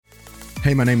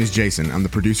Hey, my name is Jason. I'm the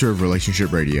producer of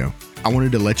Relationship Radio. I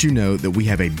wanted to let you know that we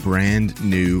have a brand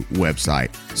new website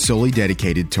solely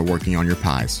dedicated to working on your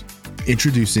pies.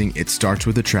 Introducing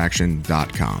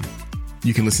itstartswithattraction.com.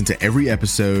 You can listen to every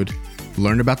episode,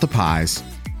 learn about the pies,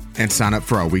 and sign up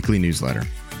for our weekly newsletter.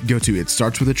 Go to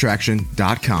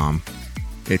itstartswithattraction.com.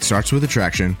 It starts with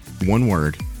attraction, one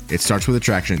word,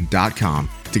 itstartswithattraction.com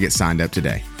to get signed up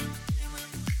today.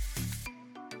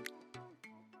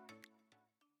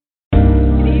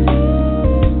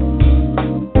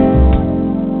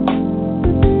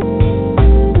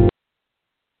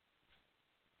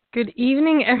 Good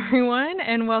evening, everyone,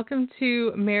 and welcome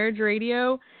to Marriage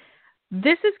Radio.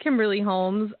 This is Kimberly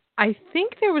Holmes. I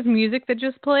think there was music that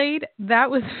just played. That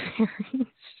was very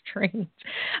strange.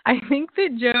 I think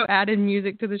that Joe added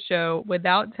music to the show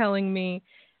without telling me.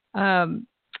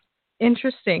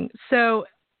 Interesting. So,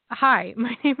 hi,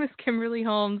 my name is Kimberly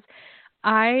Holmes.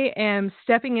 I am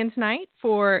stepping in tonight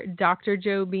for Dr.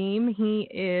 Joe Beam. He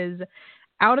is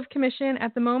out of commission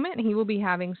at the moment. He will be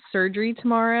having surgery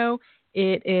tomorrow.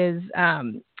 It is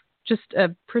just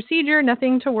a procedure,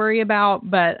 nothing to worry about,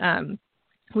 but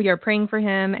we are praying for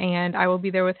him, and I will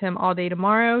be there with him all day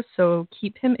tomorrow, so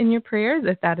keep him in your prayers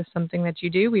if that is something that you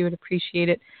do. We would appreciate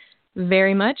it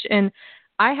very much, and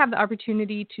I have the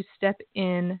opportunity to step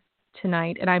in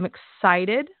tonight, and I'm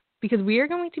excited because we are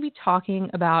going to be talking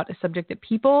about a subject that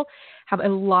people have a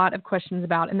lot of questions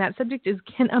about, and that subject is,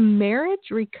 can a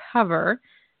marriage recover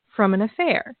from an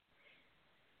affair?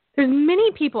 There's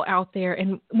many people out there,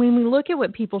 and when we look at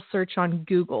what people search on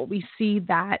Google, we see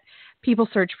that people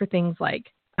search for things like,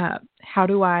 how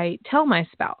do I tell my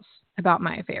spouse about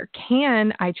my affair?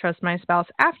 Can I trust my spouse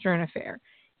after an affair?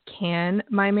 Can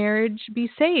my marriage be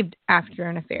saved after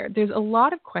an affair? There's a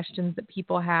lot of questions that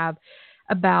people have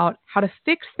about how to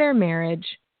fix their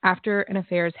marriage after an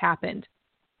affair has happened.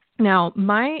 Now,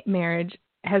 my marriage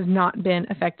has not been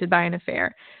affected by an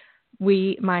affair.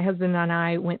 My husband and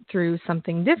I went through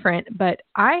something different, but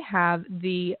I have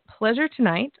the pleasure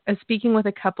tonight of speaking with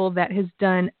a couple that has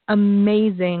done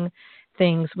amazing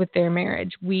things with their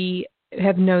marriage. We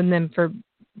have known them for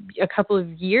a couple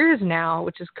of years now,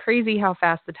 which is crazy how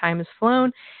fast the time has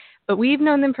flown, but we've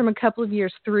known them from a couple of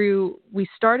years through. We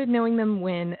started knowing them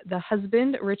when the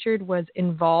husband, Richard, was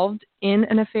involved in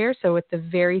an affair, so at the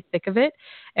very thick of it,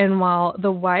 and while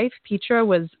the wife, Petra,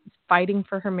 was fighting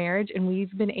for her marriage, and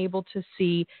we've been able to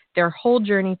see their whole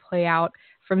journey play out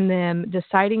from them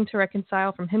deciding to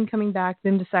reconcile, from him coming back,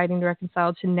 them deciding to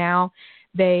reconcile, to now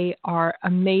they are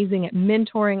amazing at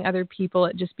mentoring other people,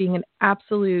 at just being an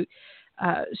absolute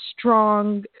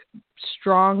strong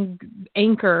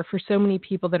anchor for so many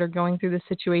people that are going through this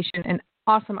situation. An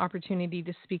awesome opportunity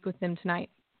to speak with them tonight.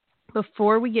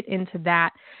 Before we get into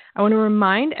that, I want to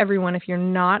remind everyone, if you're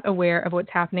not aware of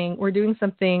what's happening, we're doing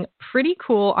something pretty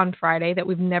cool on Friday that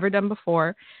we've never done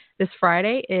before. This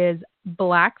Friday is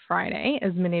Black Friday,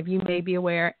 as many of you may be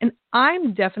aware, and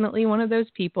I'm definitely one of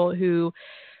those people who,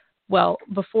 well,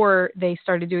 before they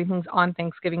started doing things on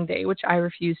Thanksgiving Day, which I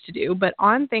refuse to do, but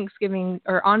on Thanksgiving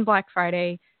or on Black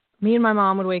Friday, me and my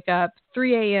mom would wake up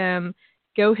 3 a.m.,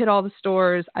 go hit all the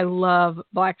stores. I love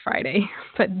Black Friday.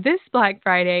 But this Black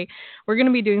Friday, we're going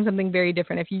to be doing something very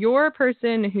different. If you're a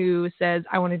person who says,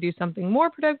 I want to do something more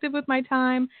productive with my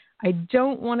time, I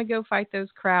don't want to go fight those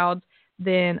crowds,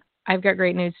 then I've got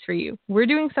great news for you. We're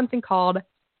doing something called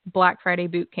Black Friday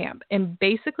Boot Camp. And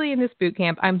basically in this boot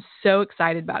camp, I'm so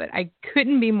excited about it. I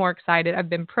couldn't be more excited. I've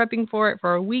been prepping for it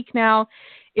for a week now.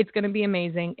 It's going to be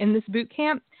amazing. In this boot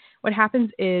camp, what happens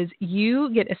is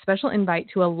you get a special invite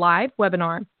to a live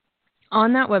webinar.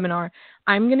 On that webinar,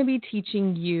 I'm going to be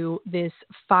teaching you this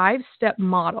 5-step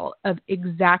model of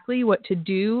exactly what to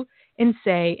do and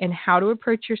say and how to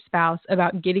approach your spouse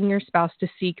about getting your spouse to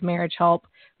seek marriage help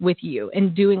with you,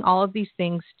 and doing all of these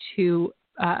things to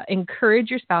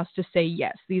encourage your spouse to say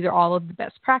yes. These are all of the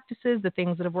best practices, the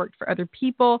things that have worked for other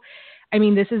people. I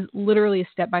mean, this is literally a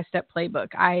step-by-step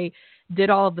playbook. I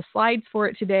did all of the slides for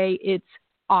it today. It's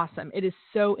awesome. It is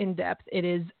so in-depth. It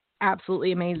is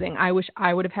absolutely amazing. I wish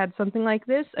I would have had something like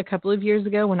this a couple of years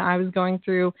ago when I was going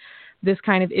through this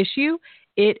kind of issue.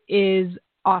 It is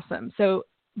awesome. So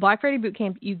Black Friday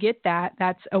Bootcamp, you get that.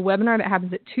 That's a webinar that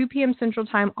happens at 2 p.m. Central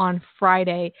Time on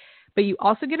Friday, but you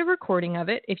also get a recording of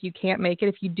it if you can't make it.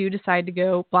 If you do decide to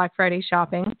go Black Friday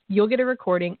shopping, you'll get a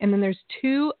recording, and then there's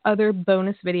 2 other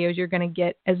bonus videos you're going to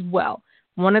get as well.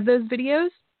 One of those videos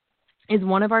is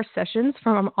one of our sessions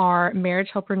from our Marriage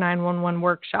Helper 911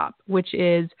 workshop, which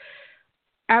is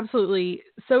absolutely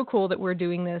so cool that we're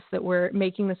doing this, that we're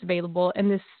making this available.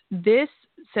 And this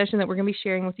session that we're going to be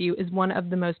sharing with you is one of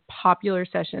the most popular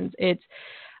sessions. It's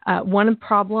one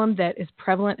problem that is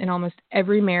prevalent in almost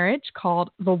every marriage called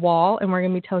the wall, and we're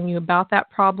going to be telling you about that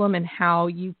problem and how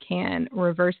you can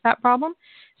reverse that problem.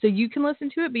 So you can listen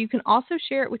to it, but you can also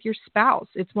share it with your spouse.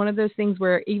 It's one of those things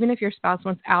where even if your spouse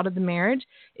wants out of the marriage,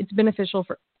 it's beneficial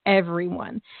for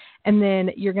everyone. And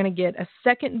then you're going to get a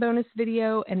second bonus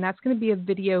video, and that's going to be a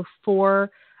video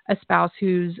for a spouse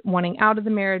who's wanting out of the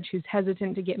marriage, who's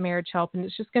hesitant to get marriage help, and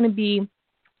it's just going to be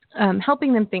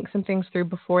helping them think some things through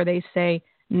before they say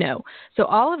no. So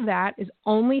all of that is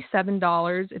only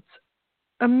 $7. It's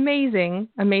amazing,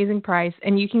 amazing price,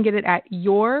 and you can get it at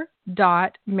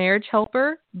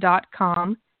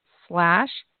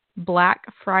your.marriagehelper.com/Black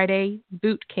Friday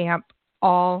Bootcamp,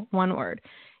 all one word.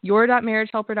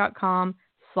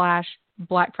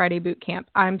 your.marriagehelper.com/Black Friday Bootcamp.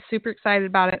 I'm super excited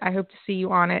about it. I hope to see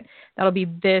you on it. That'll be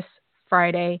this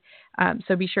Friday.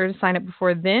 So be sure to sign up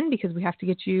before then because we have to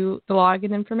get you the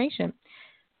login information.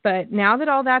 But now that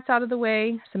all that's out of the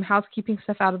way, some housekeeping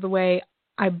stuff out of the way,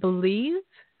 I believe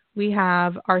we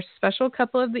have our special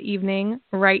couple of the evening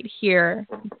right here.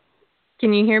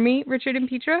 Can you hear me, Richard and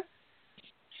Petra?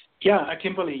 Yeah,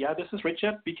 Kimberly. Yeah, this is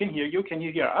Richard. We can hear you. Can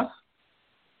you hear us?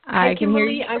 Hi,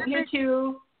 Kimberly. I'm here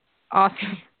too.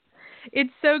 Awesome.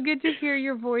 It's so good to hear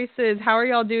your voices. How are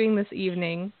y'all doing this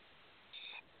evening?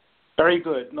 Very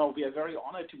good. No, we are very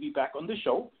honored to be back on the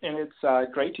show, and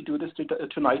it's great to do this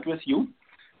tonight with you.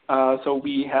 So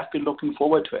we have been looking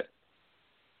forward to it.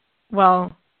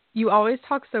 Well, you always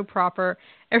talk so proper.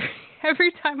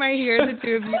 Every time I hear the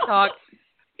two of you talk,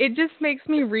 it just makes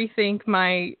me rethink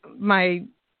my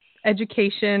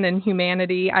education and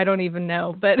humanity. I don't even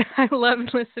know, but I love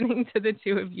listening to the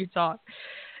two of you talk.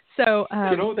 So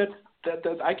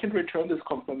that I can return this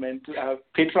compliment.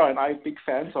 Petra and I are big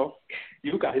fans of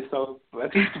you guys, so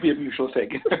that seems to be a mutual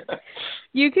thing.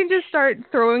 You can just start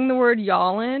throwing the word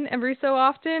y'all in every so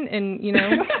often, and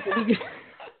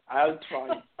I'll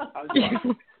try.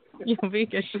 You'll be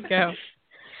good to go.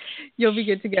 You'll be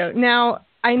good to go. Now,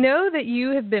 I know that you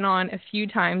have been on a few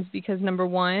times because, number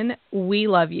one, we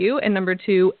love you, and number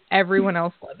two, everyone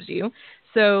else loves you.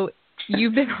 So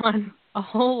you've been on a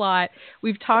whole lot.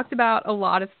 We've talked about a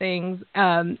lot of things,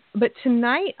 but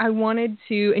tonight I wanted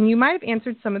to, and you might have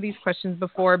answered some of these questions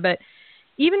before, but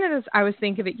even as I was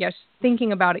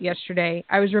thinking about it yesterday,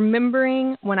 I was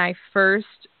remembering when I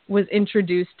first was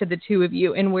introduced to the two of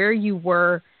you and where you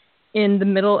were in the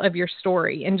middle of your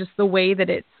story and just the way that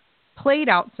it's played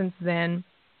out since then.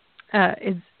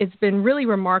 It's been really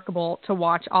remarkable to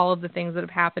watch all of the things that have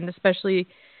happened, especially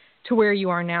to where you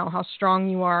are now, how strong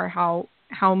you are, how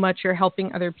much you're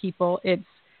helping other people. It's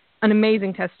an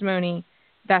amazing testimony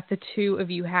that the two of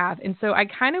you have. And so I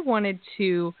kind of wanted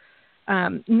to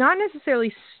not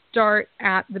necessarily start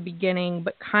at the beginning,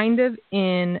 but kind of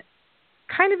in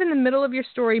the middle of your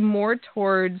story, more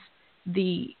towards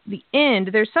the end.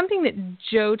 There's something that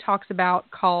Joe talks about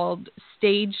called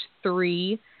stage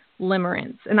 3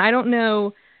 limerence. And I don't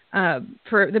know,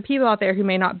 for the people out there who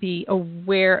may not be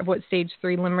aware of what stage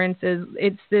 3 limerence is,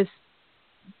 it's this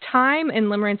time in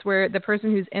limerence where the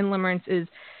person who's in limerence is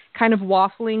kind of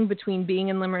waffling between being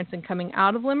in limerence and coming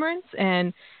out of limerence.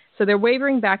 And so they're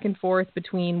wavering back and forth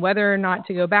between whether or not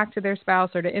to go back to their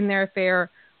spouse or to end their affair,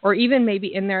 or even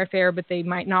maybe in their affair, but they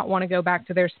might not want to go back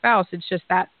to their spouse. It's just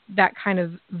that kind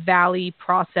of valley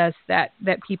process that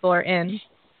people are in.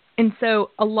 And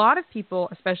so a lot of people,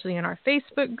 especially in our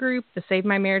Facebook group, the Save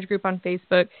My Marriage group on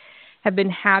Facebook, have been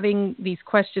having these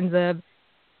questions of,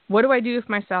 what do I do if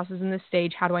my spouse is in this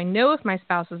stage? How do I know if my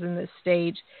spouse is in this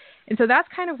stage? And so that's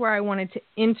kind of where I wanted to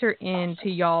enter into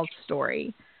y'all's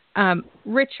story.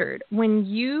 Richard, when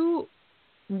you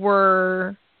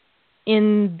were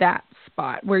in that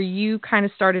spot where you kind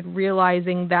of started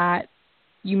realizing that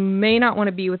you may not want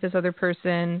to be with this other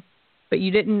person, but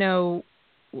you didn't know,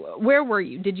 where were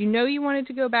you? Did you know you wanted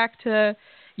to go back to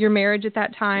your marriage at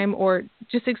that time? Or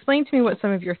just explain to me what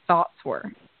some of your thoughts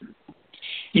were.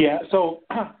 Yeah, so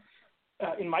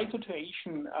in my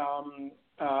situation,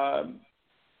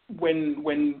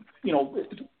 when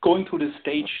going through the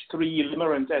stage 3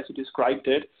 limerence, as you described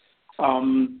it,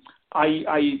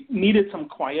 I needed some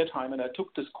quiet time, and I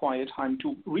took this quiet time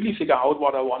to really figure out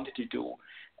what I wanted to do.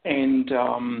 And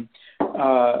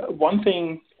one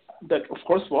thing that, of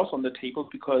course, was on the table,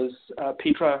 because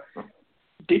Petra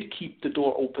did keep the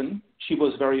door open. She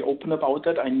was very open about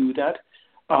that. I knew that.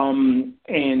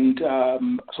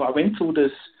 So I went through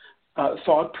this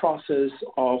thought process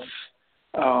of,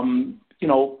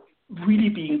 really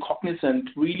being cognizant,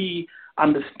 really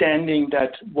understanding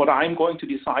that what I'm going to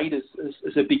decide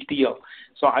is a big deal.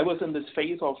 So I was in this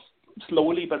phase of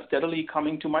slowly but steadily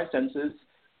coming to my senses,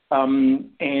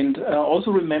 and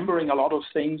also remembering a lot of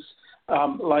things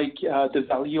the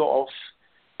value of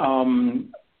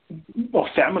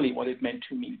family, what it meant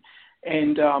to me.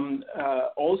 And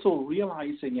also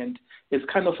realizing, and it's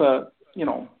kind of a,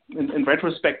 in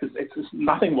retrospect, it's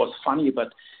nothing was funny,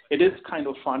 but it is kind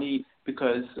of funny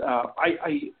because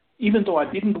I even though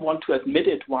I didn't want to admit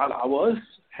it while I was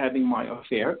having my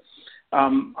affair,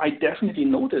 I definitely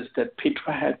noticed that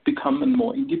Petra had become a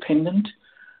more independent,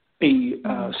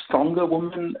 a stronger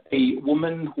woman, a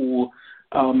woman who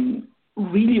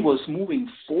really was moving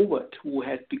forward, who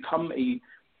had become a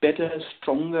better,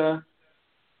 stronger,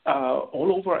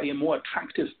 all over a more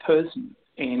attractive person.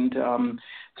 And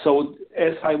so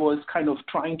as I was kind of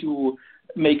trying to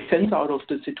make sense out of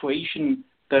the situation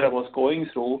that I was going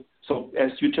through, so as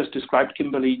you just described,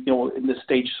 Kimberly, in the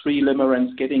stage 3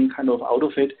 limerence, getting kind of out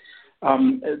of it,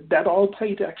 that all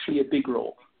played actually a big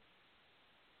role.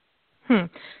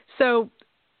 So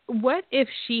what if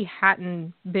she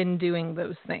hadn't been doing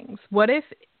those things? What if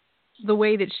the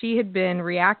way that she had been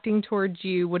reacting towards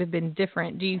you would have been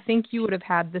different? Do you think you would have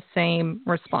had the same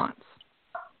response?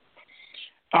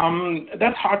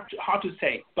 That's hard to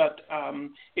say, but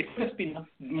it would have been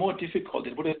more difficult.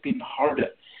 It would have been harder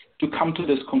to come to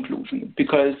this conclusion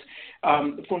because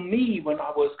for me, when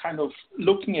I was kind of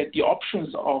looking at the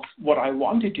options of what I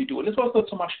wanted to do, and it was not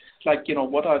so much like,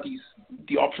 what are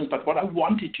the options, but what I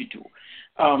wanted to do,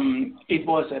 it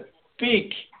was a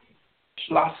big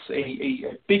plus,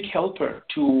 a big helper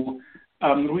to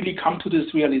really come to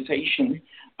this realization.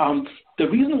 The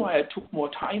reason why I took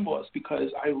more time was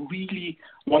because I really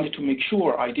wanted to make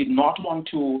sure I did not want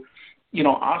to,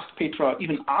 ask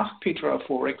Petra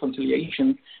for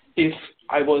reconciliation if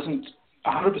I wasn't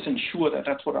 100% sure that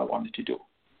that's what I wanted to do.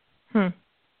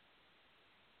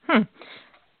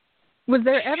 Was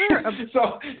there ever a...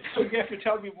 so you have to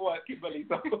tell me more, Kimberly.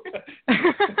 So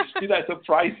did I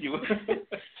surprise you?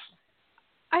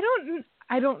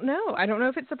 I don't know. I don't know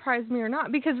if it surprised me or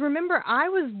not, because remember, I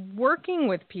was working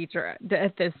with Petra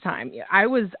at this time. I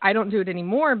don't do it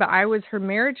anymore, but I was her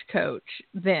marriage coach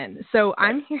then. So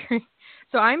I'm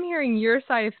hearing your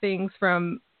side of things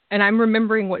and I'm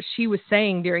remembering what she was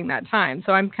saying during that time.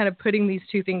 So I'm kind of putting these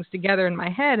two things together in my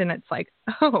head, and it's like,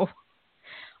 oh,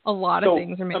 a lot of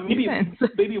things are making sense.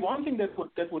 Maybe one thing that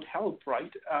would help,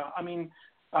 right?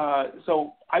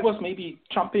 So I was maybe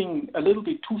jumping a little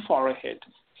bit too far ahead.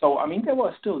 So, there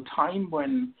was still time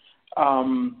when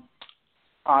I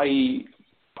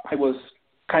was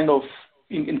kind of,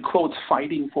 in quotes,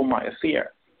 fighting for my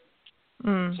affair.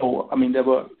 So, there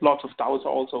were lots of doubts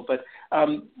also. But,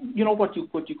 what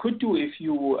you could do if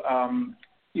you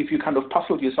kind of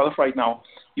puzzled yourself right now,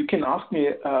 you can ask me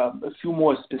a few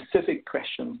more specific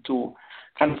questions to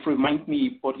kind of remind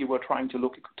me what you were trying to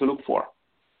look for.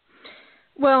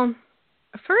 Well,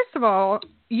 first of all,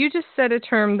 you just said a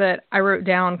term that I wrote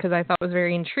down because I thought was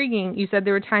very intriguing. You said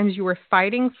there were times you were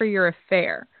fighting for your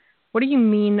affair. What do you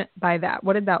mean by that?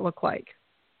 What did that look like?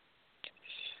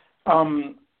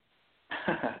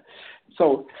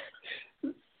 So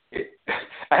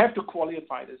I have to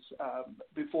qualify this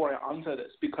before I answer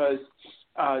this because,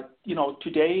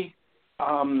 today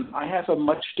I have a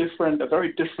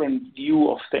very different view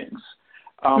of things.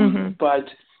 But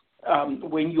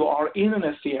when you are in an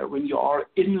affair, when you are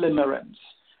in limerence,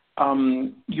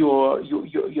 your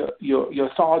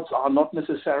thoughts are not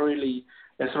necessarily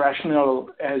as rational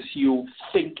as you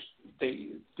think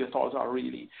your thoughts are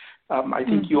really. I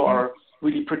think you are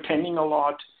really pretending a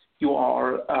lot. You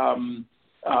are,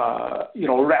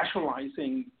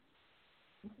 rationalizing.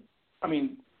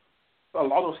 A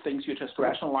lot of things you're just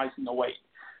rationalizing away.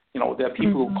 There are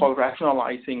people who call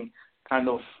rationalizing kind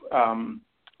of,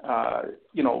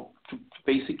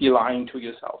 basically lying to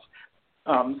yourself.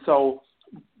 So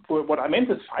what I meant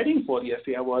with fighting for the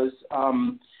affair was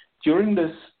during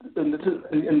this,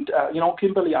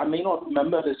 Kimberly, I may not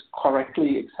remember this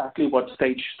correctly exactly what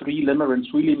stage 3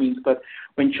 limerence really means, but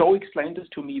when Joe explained this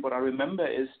to me, what I remember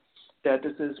is that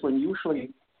this is when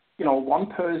usually, one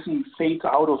person fades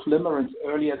out of limerence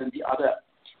earlier than the other.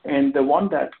 And the one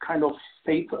that kind of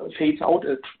fades out,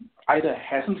 it either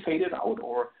hasn't faded out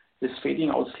or is fading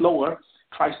out slower,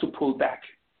 tries to pull back.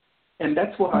 And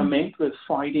that's what I meant with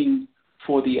fighting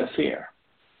for the affair.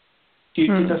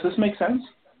 Does this make sense?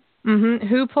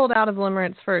 Who pulled out of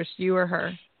limerence first, you or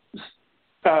her?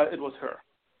 It was her.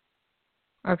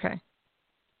 Okay.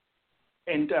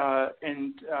 And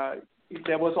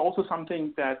there was also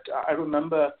something that I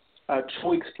remember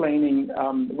Joe explaining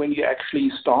when you actually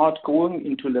start going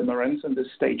into limerence in the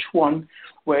stage 1,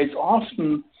 where it's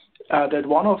often that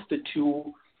one of the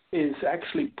two is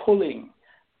actually pulling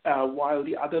while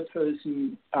the other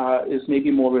person is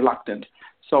maybe more reluctant.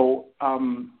 So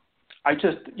I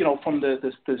just, from this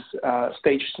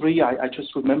stage 3, I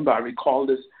just remember, I recall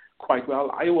this quite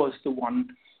well. I was the one,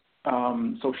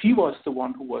 so she was the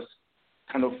one who was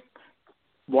kind of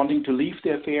wanting to leave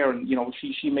the affair, and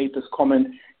she made this comment.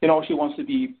 She wants to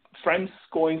be friends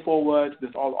going forward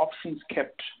with all options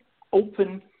kept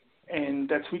open, and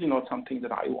that's really not something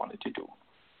that I wanted to do.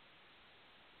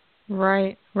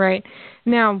 Right.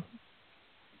 Now,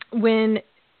 when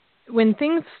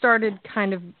things started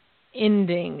kind of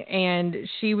ending, and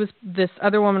this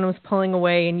other woman was pulling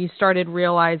away, and you started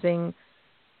realizing,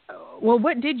 well,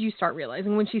 what did you start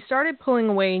realizing when she started pulling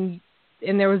away,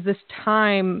 and there was this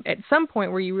time at some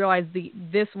point where you realized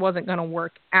this wasn't going to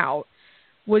work out?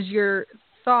 Was your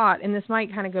thought, and this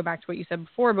might kind of go back to what you said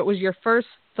before, but was your first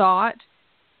thought,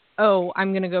 oh,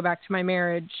 I'm going to go back to my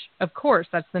marriage, of course,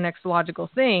 that's the next logical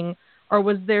thing, or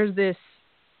was there this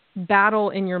battle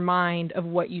in your mind of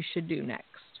what you should do next?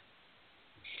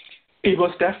 It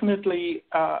was definitely,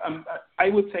 I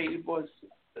would say it was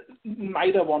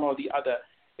neither one or the other.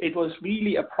 It was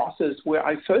really a process where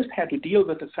I first had to deal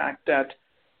with the fact that,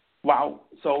 wow,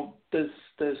 so this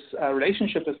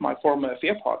relationship with my former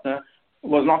affair partner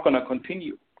was not going to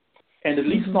continue, and at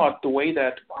least not the way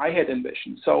that I had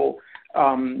envisioned. So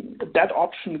that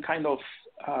option kind of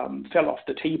fell off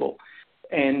the table.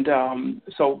 And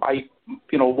so I,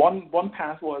 one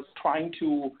path was trying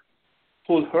to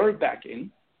pull her back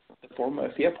in, the former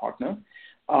affair partner.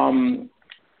 But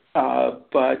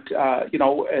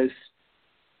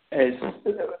as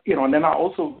and then I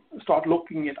also start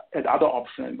looking at other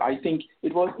options. I think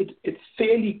it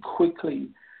fairly quickly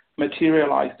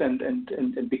materialized and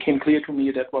became clear to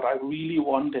me that what I really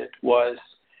wanted was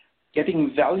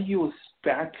getting values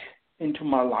back into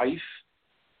my life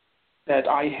that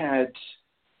I had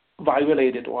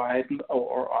violated or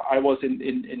I was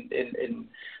in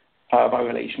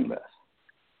violation with.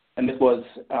 And it was,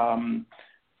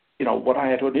 what I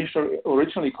had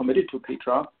originally committed to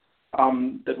Petra.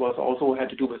 That was also had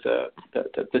to do with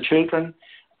the children.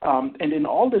 And in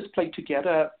all this played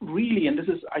together, really, and this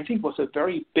is, I think, was a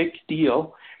very big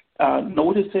deal,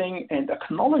 noticing and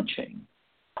acknowledging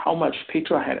how much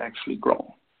Petra had actually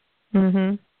grown.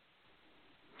 Mm-hmm.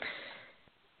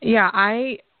 Yeah,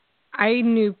 I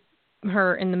knew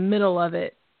her in the middle of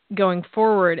it going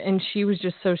forward, and she was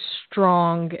just so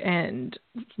strong and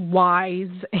wise,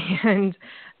 and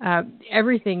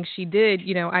everything she did,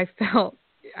 I felt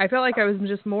like I was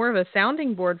just more of a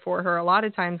sounding board for her a lot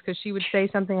of times, because she would say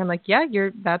something, I'm like, yeah,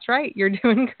 that's right, you're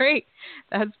doing great,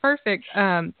 that's perfect.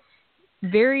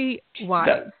 Very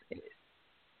wise.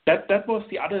 That was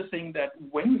the other thing, that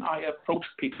when I approached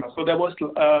Petra, so there was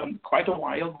quite a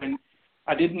while when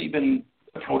I didn't even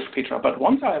approach Petra, but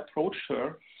once I approached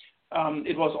her,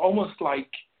 it was almost like,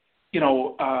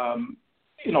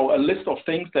 a list of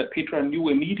things that Petra knew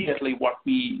immediately what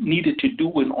we needed to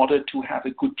do in order to have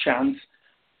a good chance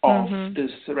of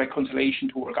this reconciliation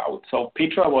to work out. So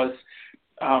Petra was,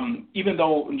 even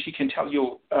though she can tell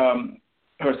you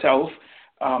herself,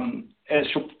 as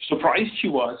surprised she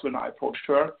was when I approached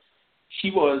her,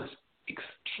 she was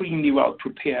extremely well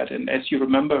prepared. And as you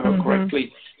remember her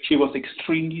correctly, she was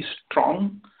extremely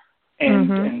strong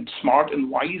and smart and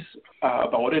wise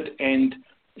about it. And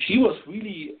she was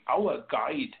really our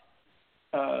guide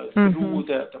through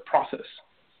the process.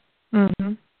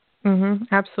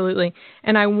 Absolutely.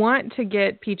 And I want to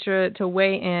get Petra to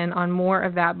weigh in on more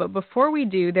of that. But before we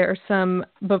do, there are some,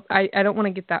 but I don't want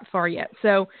to get that far yet.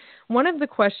 So one of the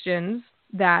questions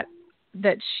that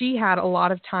she had a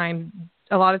lot of times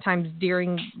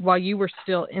while you were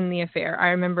still in the affair, I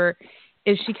remember,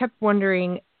 is she kept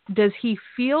wondering, does he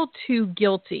feel too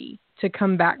guilty to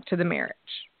come back to the marriage?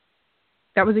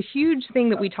 That was a huge thing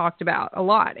that we talked about a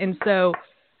lot. And so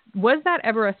was that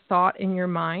ever a thought in your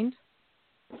mind?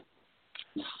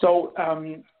 So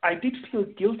I did feel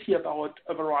guilty about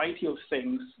a variety of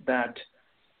things that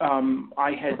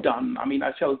I had done. I mean,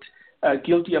 I felt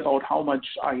guilty about how much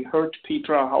I hurt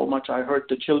Petra, how much I hurt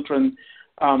the children.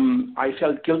 I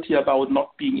felt guilty about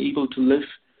not being able to live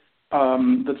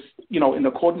in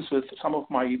accordance with some of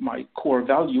my core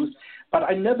values. But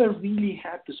I never really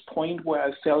had this point where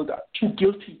I felt too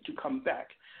guilty to come back.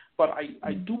 But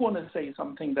I do want to say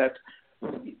something that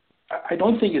I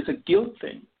don't think is a guilt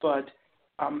thing, but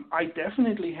I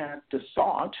definitely had the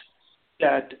thought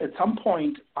that at some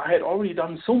point I had already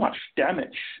done so much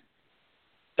damage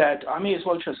that I may as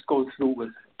well just go through with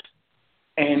it.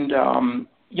 And,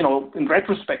 in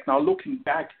retrospect, now looking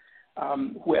back,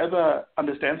 whoever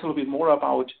understands a little bit more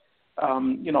about,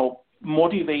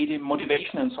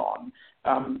 motivation and so on,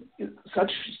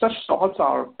 such thoughts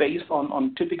are based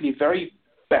on typically very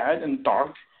bad and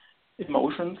dark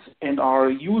emotions and are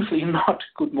usually not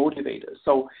good motivators.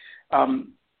 So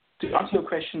to answer your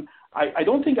question, I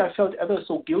don't think I felt ever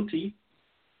so guilty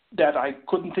that I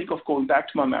couldn't think of going back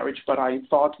to my marriage, but I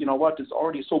thought, you know what, it's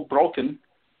already so broken,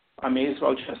 I may as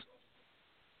well just,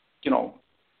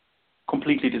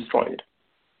 completely destroy it.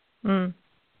 Mm.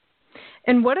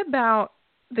 And what about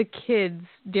the kids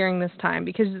during this time?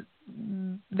 Because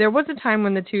there was a time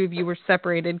when the two of you were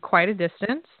separated quite a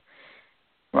distance.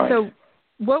 Right. So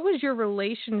what was your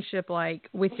relationship like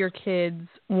with your kids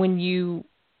when you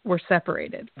were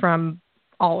separated from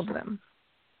all of them?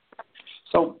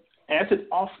 So as it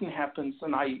often happens,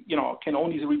 and I, can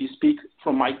only really speak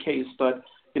from my case, but,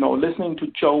 listening to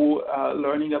Joe,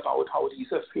 learning about how these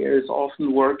affairs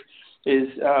often work is,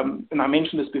 and I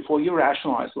mentioned this before, you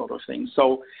rationalize a lot of things.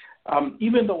 So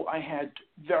even though I had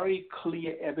very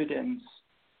clear evidence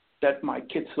that my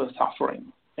kids were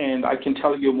suffering, and I can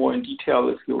tell you more in detail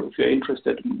if you're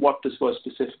interested in what this was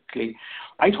specifically,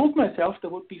 I told myself they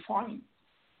would be fine.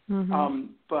 Mm-hmm. And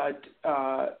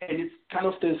it's kind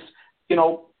of this,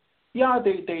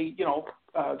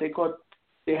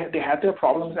 they had their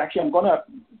problems. Actually, I'm gonna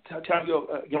tell you,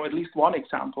 at least one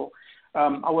example.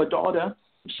 Our daughter,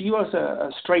 she was a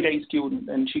straight A student,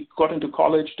 and she got into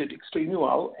college, did extremely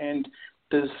well. And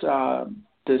this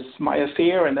my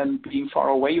affair, and then being far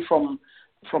away from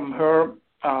her,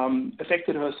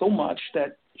 affected her so much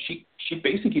that she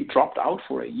basically dropped out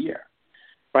for a year,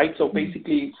 right? So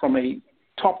basically, from a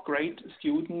top grade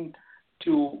student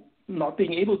to not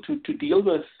being able to deal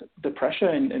with the pressure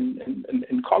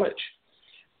in college.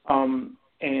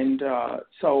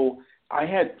 So I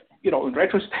had, in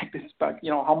retrospect, it's like,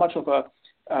 how much of a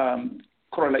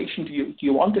correlation do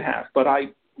you want to have? But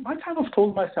I kind of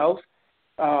told myself,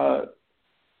 I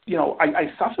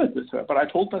suffered with her, but I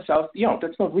told myself,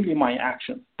 that's not really my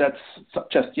action. That's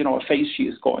just, a phase she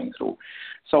is going through.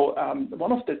 So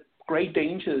one of the great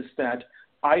dangers that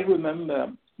I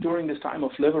remember during this time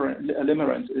of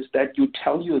limerence is that you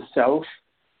tell yourself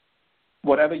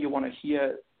whatever you want to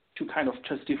hear to kind of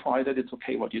justify that it's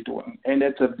okay what you're doing. And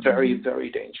that's a very, very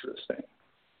dangerous thing.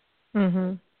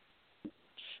 Mm-hmm.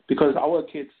 Because our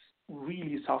kids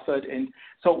really suffered. And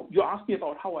so you asked me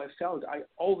about how I felt. I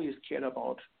always cared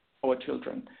about our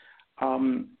children.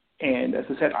 And as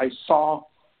I said, I saw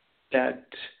that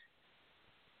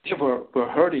they were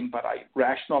hurting, but I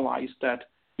rationalized that,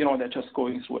 they're just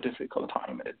going through a difficult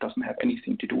time, and it doesn't have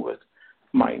anything to do with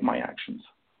my actions.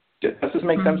 Does this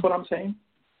make sense what I'm saying?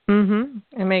 Mm-hmm.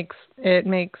 It makes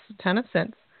a ton of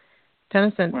sense.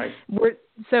 Right.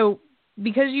 So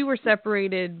because you were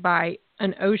separated by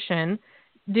an ocean,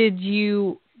 did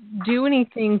you do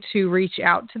anything to reach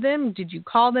out to them? Did you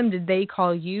call them? Did they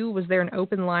call you? Was there an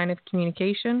open line of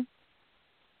communication?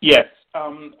 Yes.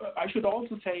 I should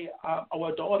also say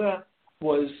our daughter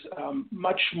was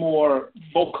much more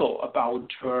vocal about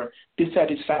her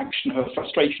dissatisfaction, her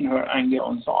frustration, her anger,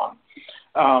 and so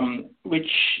on, which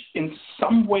in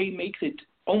some way makes it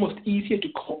almost easier to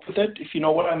cope with it, if you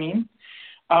know what I mean.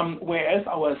 Whereas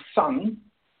our son,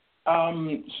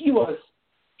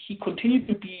 he continued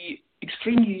to be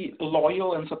extremely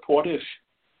loyal and supportive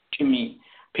to me.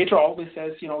 Petra always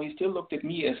says, he still looked at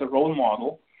me as a role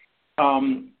model,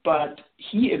 but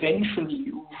he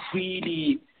eventually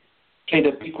really played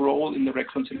a big role in the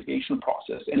reconciliation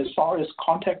process. And as far as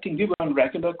contacting, we were in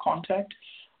regular contact.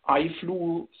 I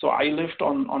lived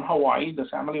on Hawaii. The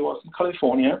family was in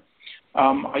California.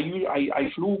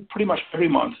 I flew pretty much every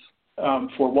month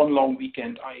for one long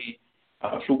weekend.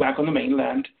 I flew back on the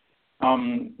mainland.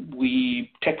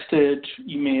 We texted,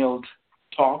 emailed,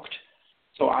 talked.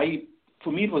 So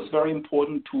for me, it was very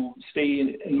important to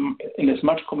stay in as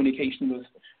much communication with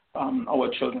our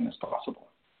children as possible.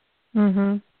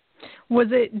 Mm-hmm. Was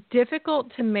it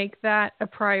difficult to make that a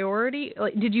priority?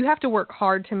 Like, did you have to work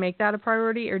hard to make that a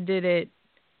priority, or did it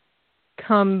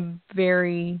come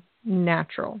very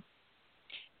natural?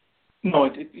 No,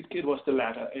 it was the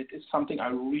latter. It's something I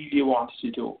really wanted to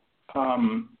do.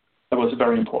 That was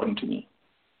very important to me.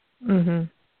 Mm-hmm.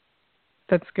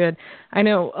 That's good. I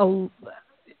know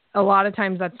a lot of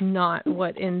times that's not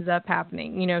what ends up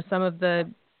happening. Some of the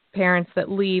parents that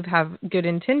leave have good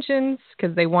intentions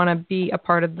because they want to be a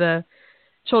part of the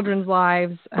children's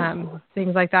lives,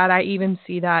 things like that. I even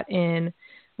see that in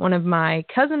one of my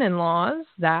cousin-in-laws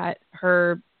that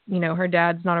her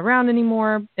dad's not around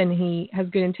anymore, and he has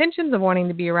good intentions of wanting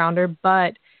to be around her,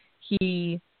 but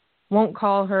he won't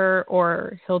call her,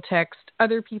 or he'll text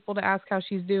other people to ask how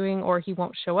she's doing, or he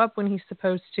won't show up when he's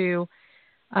supposed to.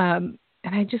 And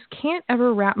I just can't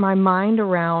ever wrap my mind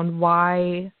around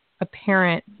why a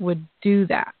parent would do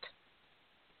that,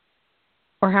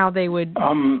 or how they would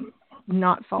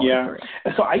not follow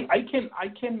through? So I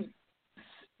can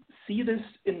see this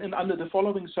in under the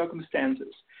following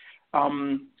circumstances.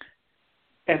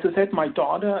 As I said, my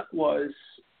daughter was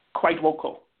quite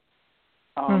vocal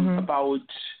about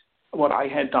what I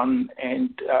had done, and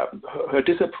her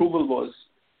disapproval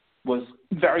was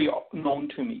very known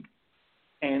to me.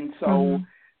 And so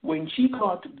when she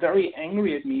got very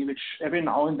angry at me, which every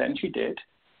now and then she did,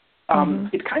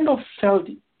 it kind of felt,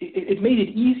 it made it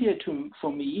easier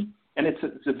for me, and it's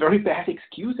a very bad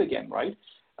excuse again, right?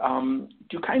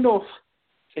 To kind of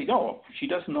say, no, she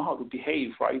doesn't know how to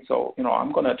behave, right? So,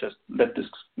 I'm going to just let this,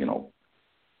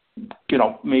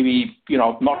 maybe,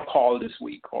 not call this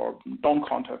week or don't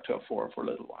contact her for a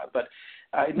little while. But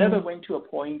it never went to a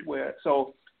point where,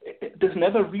 this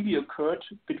never really occurred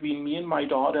between me and my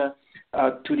daughter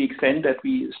to the extent that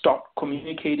we stopped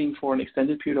communicating for an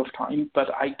extended period of time. But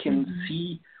I can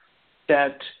see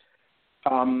that,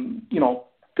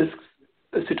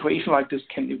 a situation like this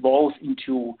can evolve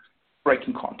into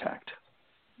breaking contact,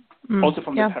 also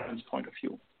from the parents' point of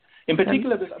view. In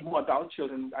particular, with more adult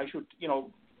children, I should,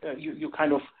 you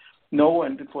kind of know,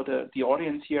 and for the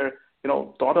audience here,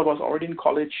 daughter was already in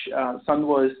college, son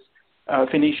was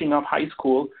finishing up high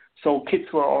school, so kids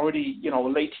were already,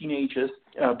 late teenagers,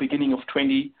 beginning of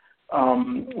 20,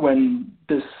 when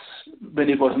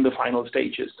it was in the final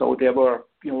stages. So they were,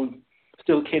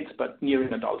 still kids, but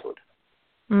nearing adulthood.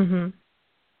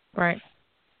 Right.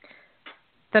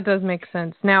 That does make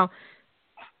sense. Now,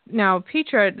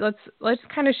 Petra, let's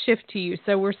kind of shift to you.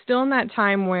 So we're still in that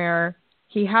time where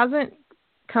he hasn't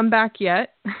come back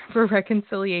yet for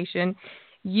reconciliation.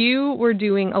 You were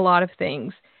doing a lot of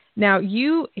things. Now,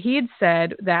 he had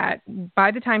said that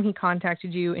by the time he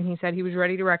contacted you and he said he was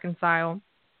ready to reconcile,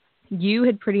 you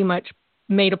had pretty much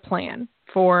made a plan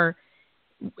for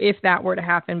if that were to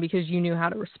happen, because you knew how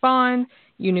to respond,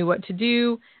 you knew what to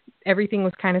do, everything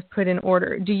was kind of put in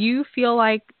order. Do you feel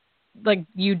like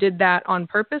you did that on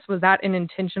purpose? Was that an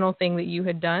intentional thing that you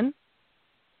had done?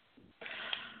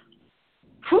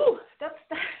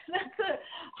 That's a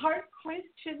hard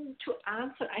question to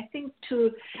answer. I think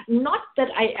not that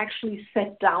I actually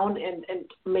sat down and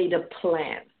made a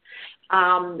plan,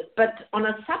 but on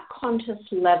a subconscious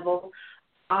level,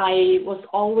 I was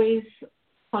always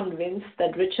convinced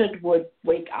that Richard would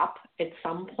wake up at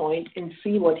some point and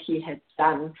see what he had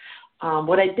done.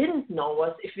 What I didn't know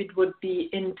was if it would be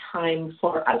in time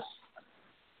for us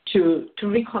to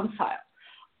reconcile.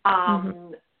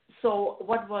 So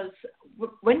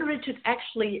when Richard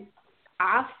actually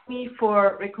asked me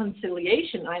for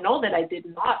reconciliation, I know that I did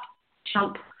not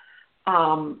jump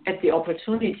at the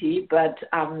opportunity, but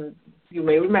you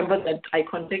may remember that I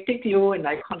contacted you and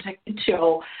I contacted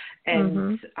Joe,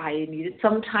 and I needed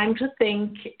some time to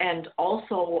think, and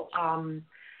also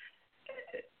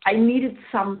I needed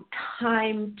some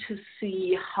time to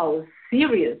see how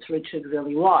serious Richard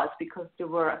really was, because there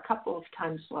were a couple of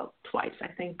times, twice I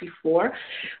think before,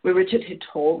 where Richard had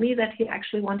told me that he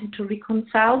actually wanted to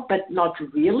reconcile, but not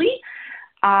really.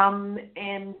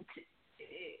 And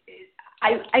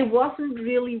I wasn't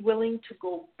really willing to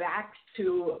go back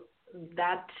to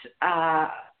that,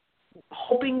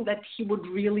 hoping that he would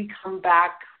really come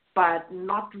back, but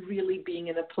not really being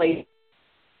in a place.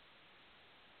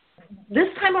 This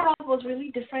time around was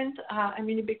really different.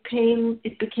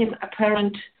 It became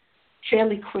apparent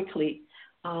fairly quickly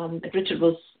that Richard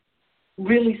was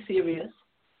really serious.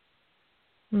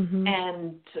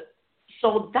 And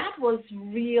so that was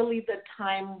really the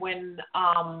time when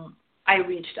I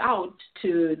reached out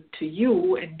to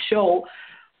you and Joe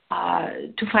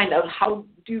to find out how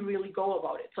do you really go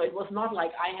about it. So it was not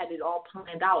like I had it all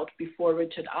planned out before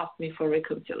Richard asked me for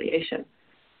reconciliation.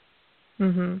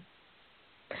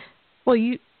 Well,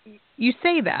 you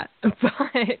say that,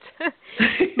 but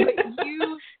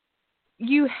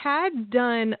you had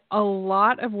done a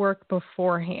lot of work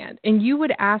beforehand, and you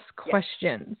would ask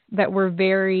questions that were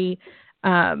very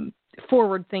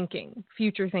forward-thinking,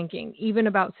 future-thinking, even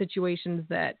about situations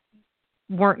that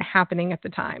weren't happening at the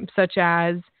time, such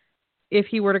as, if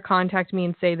he were to contact me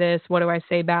and say this, what do I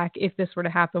say back? If this were to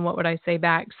happen, what would I say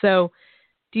back? So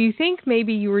do you think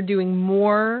maybe you were doing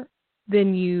more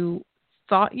than you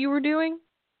thought you were doing?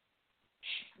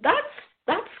 That's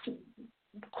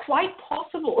quite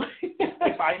possible.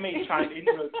 If I may chime in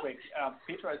real quick,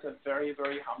 Petra is a very,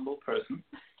 very humble person.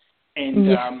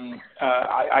 And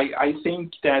I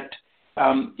think that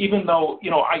even though,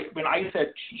 when I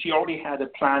said she already had a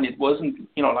plan, it wasn't,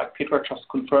 like Petra just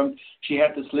confirmed, she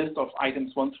had this list of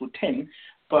items 1 through 10,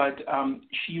 but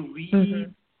she really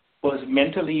was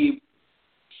mentally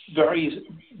very,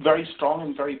 very strong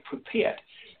and very prepared.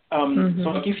 So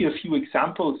I'll give you a few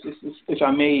examples, if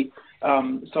I may.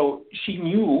 So she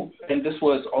knew, and this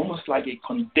was almost like a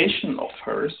condition of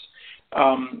hers,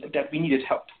 that we needed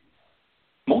help.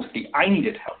 Mostly, I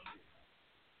needed help.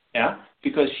 Yeah,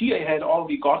 because she had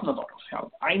already gotten a lot of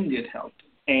help. I needed help.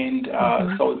 And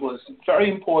so it was very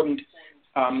important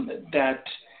that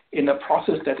in a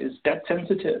process that is that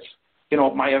sensitive,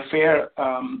 my affair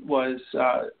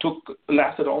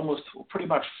lasted almost pretty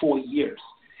much 4 years.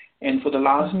 And for the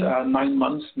last 9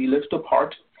 months, we lived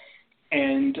apart.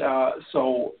 And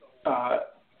so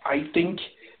I think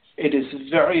it is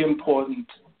very important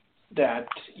that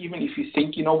even if you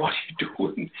think you know what you're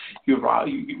doing, you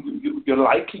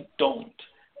likely don't,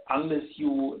 unless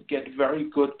you get very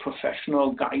good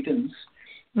professional guidance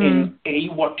in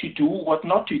what to do, what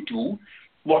not to do,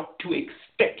 what to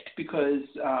expect. Because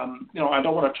I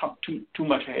don't want to talk too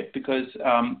much ahead, because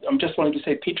I'm just wanting to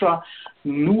say Petra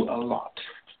knew a lot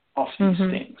of these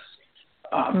things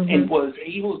and was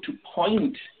able to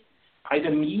point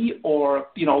either me or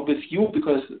with you,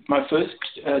 because my first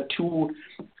 2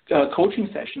 coaching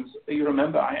sessions, you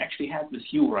remember, I actually had with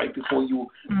you right before you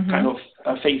kind of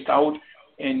phased out,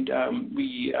 and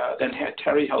we then had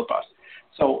Terry help us.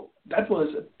 So that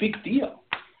was a big deal,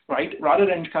 right? Rather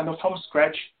than kind of from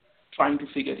scratch trying to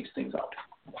figure these things out.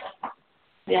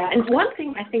 Yeah, and one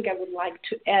thing I think I would like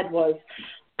to add was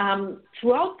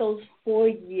throughout those 4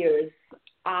 years,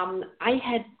 I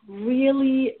had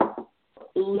really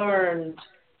learned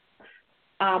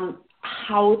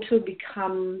how to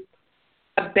become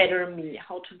a better me,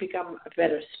 how to become a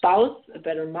better spouse, a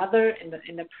better mother,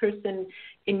 and a person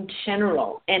in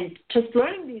general. And just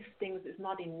learning these things is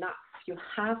not enough. You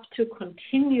have to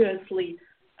continuously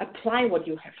apply what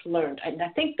you have learned. And I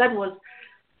think that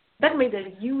made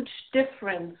a huge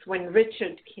difference when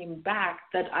Richard came back,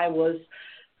 that I was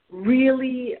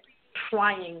really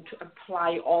trying to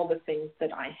apply all the things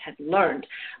that I had learned,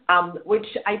 which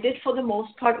I did for the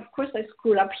most part. Of course, I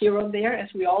screwed up here and there, as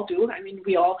we all do. I mean,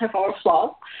 we all have our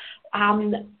flaws.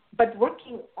 But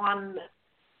working on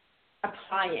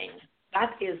applying,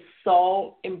 that is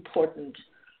so important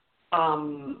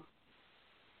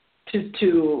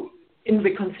to in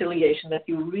reconciliation, that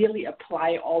you really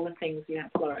apply all the things you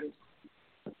have learned.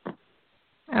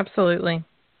 Absolutely.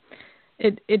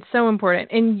 It's so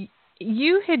important. And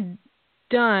you had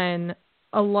done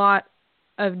a lot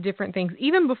of different things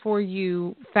even before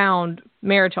you found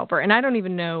Marriage Helper. And I don't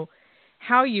even know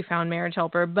how you found Marriage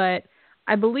Helper, but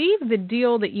I believe the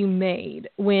deal that you made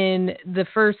when the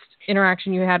first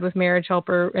interaction you had with Marriage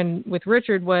Helper and with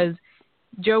Richard was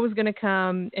Joe was going to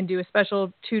come and do a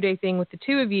special 2-day thing with the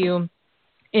two of you,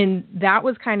 and that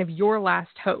was kind of your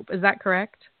last hope. Is that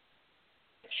correct?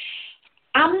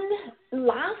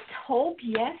 Last hope,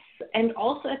 yes. And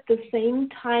also at the same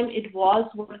time, it was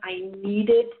when I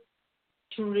needed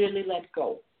to really let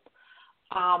go.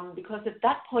 Because at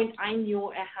that point, I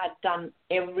knew I had done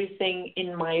everything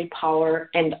in my power,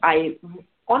 and I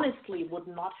honestly would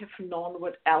not have known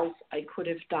what else I could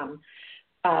have done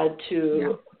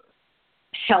to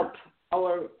help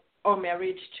our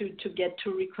marriage to get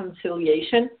to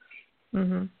reconciliation.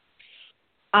 Mm-hmm.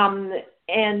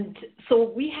 And so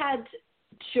we had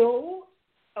Joe.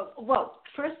 Well,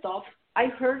 first off, I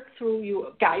heard through you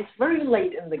guys very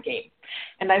late in the game.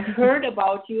 And I heard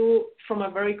about you from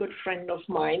a very good friend of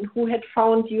mine who had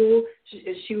found you.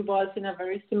 She was in a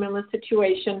very similar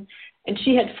situation, and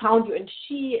she had found you, and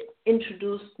she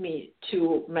introduced me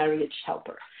to Marriage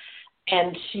Helper.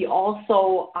 And she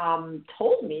also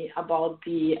told me about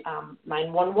the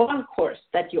 911 course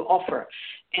that you offer.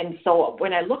 And so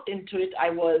when I looked into it, I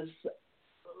was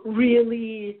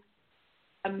really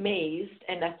amazed,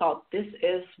 and I thought, this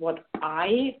is what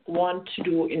I want to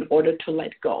do in order to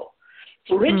let go.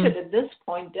 So Richard at this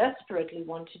point desperately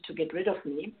wanted to get rid of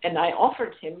me, and I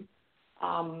offered him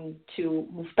to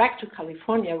move back to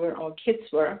California where our kids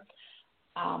were,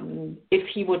 if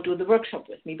he would do the workshop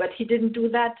with me. But he didn't do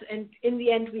that, and in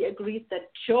the end we agreed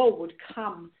that Joe would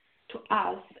come to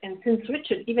us. And since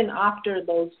Richard, even after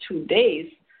those 2 days,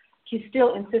 he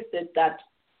still insisted that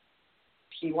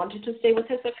he wanted to stay with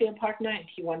his affair partner and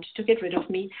he wanted to get rid of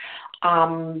me.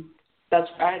 That's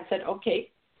why I said,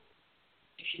 okay,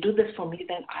 if you do this for me,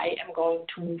 then I am going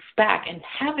to move back. And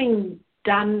having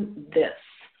done this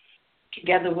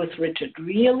together with Richard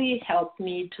really helped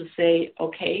me to say,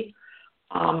 okay,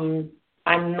 I'm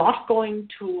not going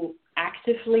to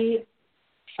actively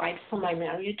fight for my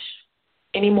marriage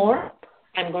anymore.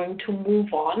 I'm going to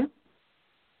move on.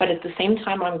 But at the same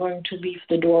time, I'm going to leave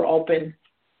the door open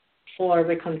for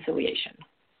reconciliation.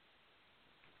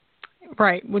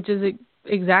 Right, which is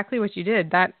exactly what you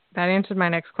did. That answered my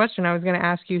next question. I was going to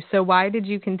ask you, so why did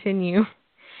you continue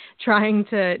trying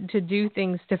to do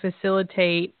things to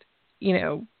facilitate,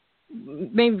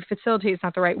 maybe facilitate is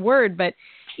not the right word, but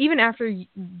even after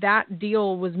that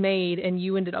deal was made and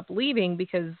you ended up leaving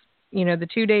because, the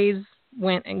 2 days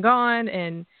went and gone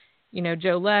and,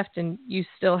 Joe left and you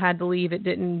still had to leave. It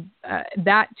didn't,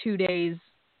 that 2 days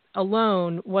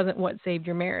alone wasn't what saved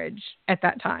your marriage at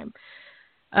that time.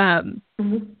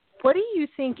 What do you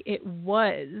think it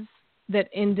was that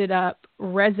ended up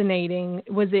resonating?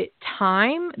 Was it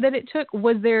time that it took?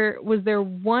 Was there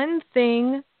one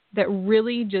thing that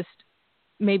really just,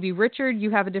 maybe Richard,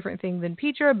 you have a different thing than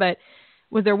Petra, but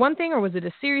was there one thing, or was it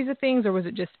a series of things, or was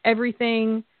it just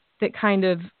everything that kind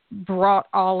of brought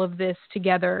all of this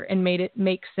together and made it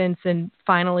make sense and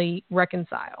finally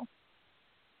reconcile?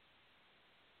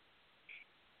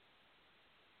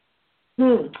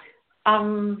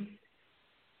 I'm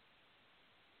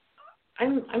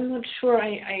not sure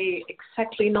I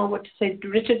exactly know what to say.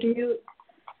 Richard, do you?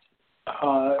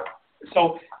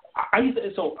 So I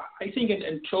think,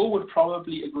 and Joe would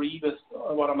probably agree with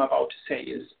what I'm about to say,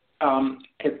 is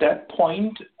at that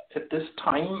point, at this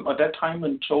time, or that time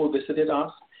when Joe visited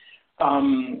us, I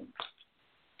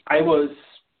would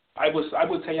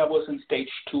say I was in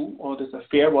stage 2, or this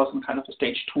affair was in kind of a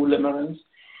stage 2 limerence.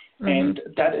 And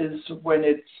that is when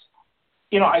it's,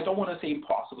 I don't want to say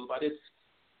impossible, but it's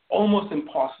almost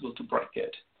impossible to break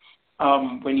it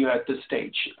when you're at this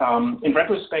stage. In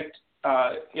retrospect,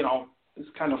 it's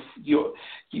kind of, you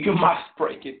must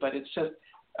break it, but it's just,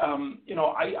 I'm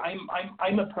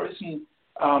a person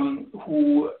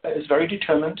who is very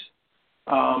determined,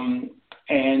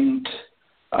 and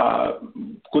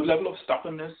good level of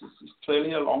stubbornness is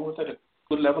clearly along with it, a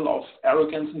good level of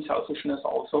arrogance and selfishness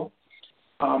also.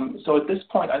 So at this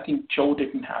point, I think Joe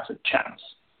didn't have a chance.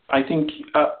 I think,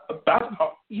 but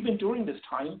even during this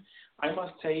time, I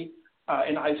must say,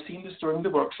 and I've seen this during the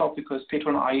workshop because Petra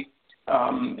and I,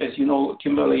 as you know,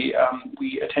 Kimberly,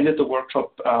 we attended the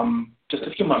workshop just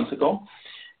a few months ago.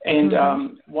 And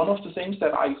one of the things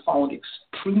that I found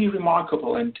extremely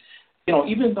remarkable, and,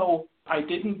 even though I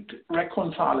didn't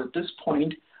reconcile at this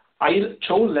point,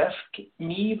 Joe left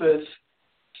me with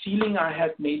feeling I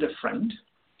had made a friend,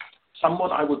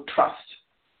 someone I would trust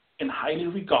and highly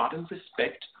regard and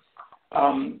respect.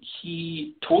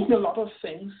 He told me a lot of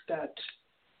things that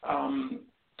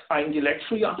I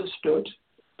intellectually understood,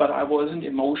 but I wasn't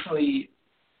emotionally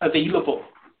available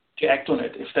to act on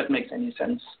it, if that makes any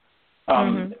sense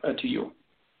to you.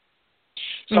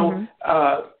 So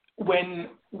when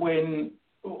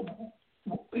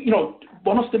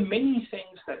one of the many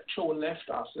things that Joe left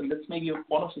us, and that's maybe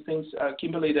one of the things,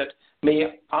 Kimberly, that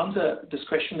may answer this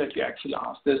question that you actually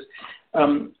asked, is,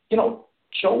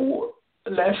 Joe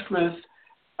left with,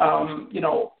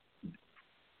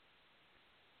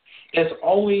 there's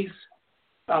always,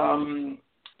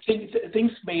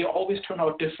 things may always turn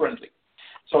out differently.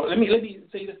 So let me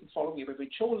say this the following way. When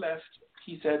Joe left,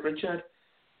 he said, Richard,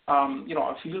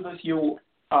 I feel with you,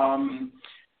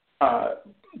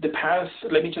 the path,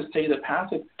 let me just say, the path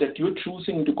that you're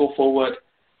choosing to go forward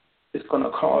is going to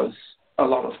cause a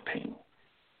lot of pain.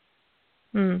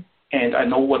 And I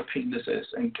know what pain this is.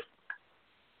 And,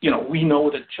 we know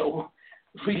that Joe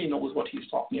really knows what he's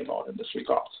talking about in this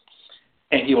regard.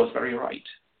 And he was very right.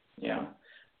 Yeah.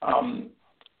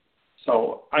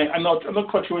 So I'm not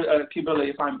quite sure, Kimberly,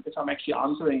 if I'm actually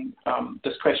answering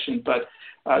this question, but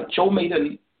Joe made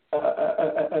a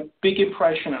big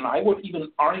impression, and I would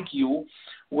even argue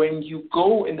when you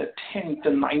go and attend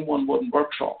the 911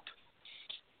 workshop,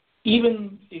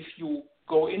 even if you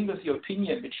go in with your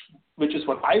opinion, which is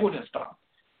what I would have done,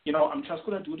 I'm just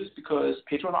going to do this because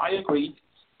Petra and I agreed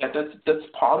that that's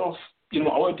part of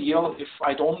our deal. If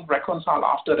I don't reconcile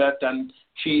after that, then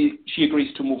she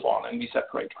agrees to move on and we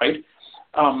separate, right?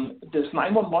 This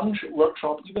 911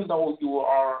 workshop, even though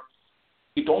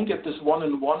you don't get this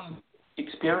one-on-one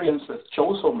experience with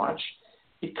Joe so much,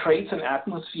 it creates an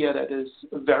atmosphere that is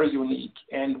very unique.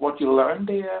 And what you learn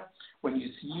there, when you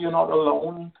see you're not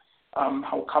alone,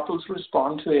 how couples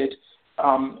respond to it,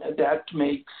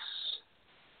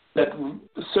 that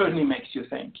certainly makes you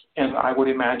think. And I would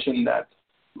imagine that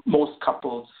most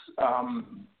couples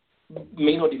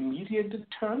may not immediately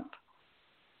turn,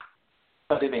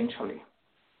 but eventually.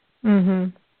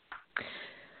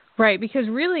 Right, because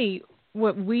really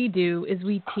what we do is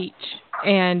we teach.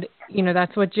 And,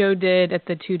 that's what Joe did at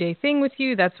the 2-day thing with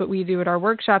you. That's what we do at our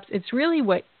workshops. It's really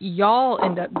what y'all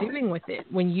end up doing with it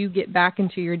when you get back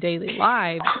into your daily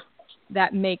lives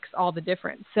that makes all the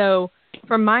difference. So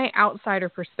from my outsider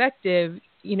perspective,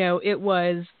 it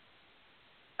was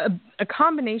a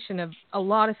combination of a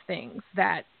lot of things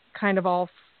that kind of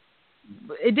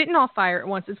it didn't all fire at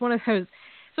once. It's one of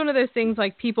those things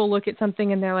like people look at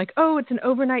something and they're like, oh, it's an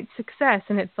overnight success.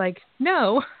 And it's like,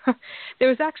 no, there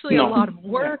was actually a lot of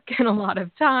work and a lot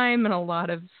of time and a lot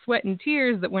of sweat and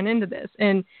tears that went into this.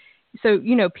 And so,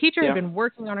 Petra had been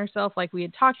working on herself like we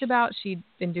had talked about. She'd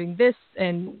been doing this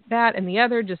and that and the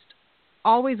other, just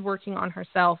always working on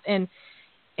herself. And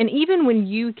even when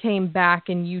you came back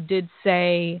and you did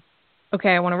say, okay,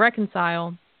 I want to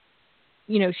reconcile,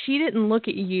 she didn't look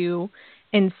at you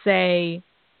and say,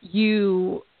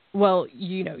 you're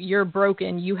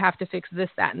broken, you have to fix this,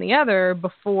 that, and the other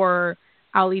before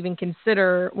I'll even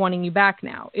consider wanting you back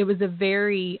now. It was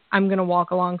I'm going to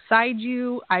walk alongside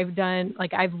you.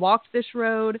 I've walked this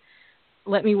road.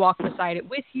 Let me walk beside it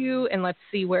with you and let's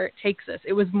see where it takes us.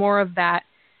 It was more of that.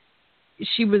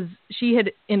 She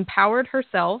had empowered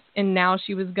herself and now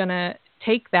she was going to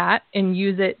take that and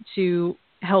use it to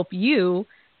help you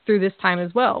through this time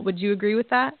as well. Would you agree with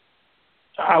that?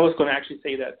 I was going to actually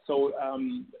say that. So,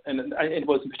 it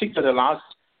was in particular the last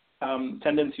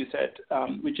sentence you said,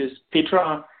 which is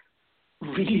Petra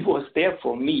really was there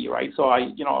for me, right? So I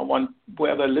want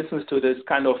whoever listens to this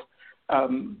kind of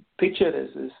picture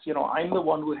this is, I'm the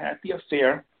one who had the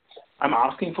affair. I'm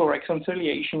asking for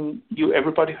reconciliation.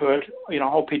 Everybody heard,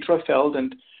 how Petra felt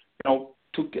and,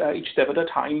 took each step at a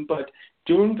time. But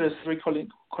during this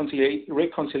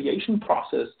reconciliation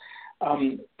process,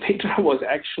 Petra was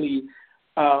actually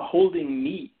holding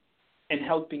me and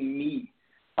helping me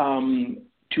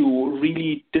to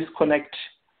really disconnect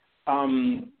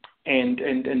and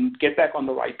get back on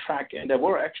the right track. And there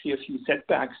were actually a few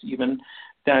setbacks even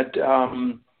that,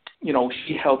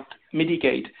 she helped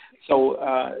mitigate.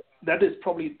 So that is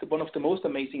probably one of the most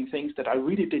amazing things that I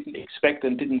really didn't expect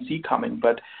and didn't see coming.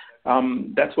 But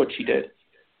that's what she did.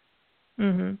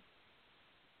 Mm-hmm.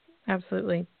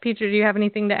 Absolutely. Petra, do you have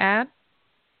anything to add?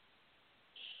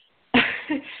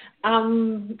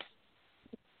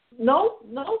 No.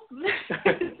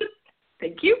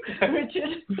 Thank you,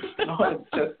 Richard. No, it's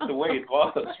just the way it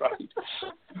was, right?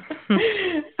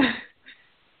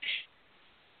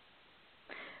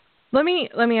 Let me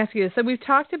ask you this. So we've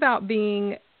talked about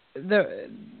being the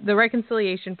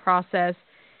reconciliation process,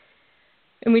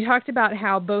 and we talked about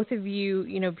how both of you,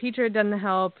 Petra had done the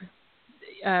help.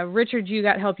 Richard, you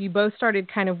got help. You both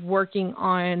started kind of working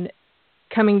on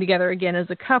coming together again as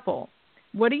a couple.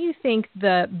 What do you think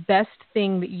the best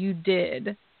thing that you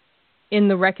did in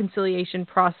the reconciliation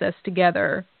process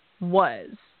together was?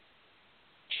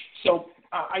 So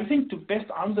I think to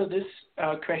best answer this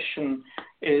question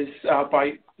is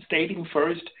by stating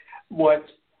first what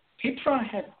Petra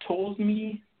had told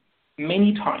me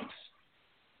many times,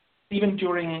 even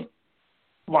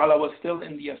while I was still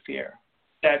in the affair,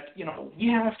 that, we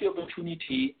have the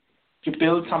opportunity to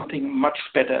build something much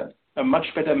better, a much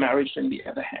better marriage than we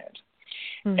ever had.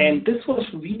 Mm-hmm. And this was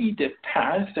really the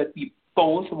path that we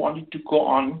both wanted to go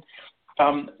on.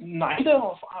 Neither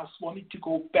of us wanted to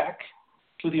go back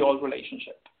to the old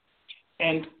relationship.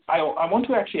 And I want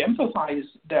to actually emphasize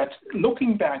that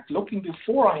looking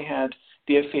before I had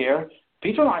the affair,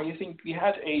 Petra and I think we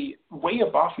had a way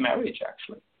above marriage,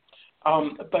 actually.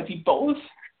 But we both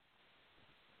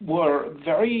were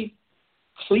very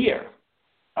clear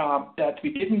that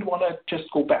we didn't want to just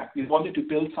go back. We wanted to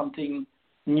build something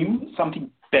new, something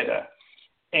better.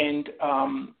 And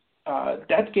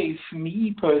that gave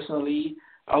me personally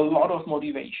a lot of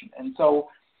motivation. And so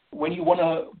when you want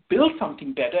to build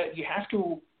something better, you have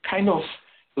to kind of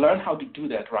learn how to do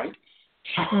that, right?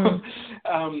 Mm.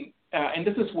 And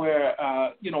this is where,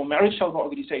 Marriage Helper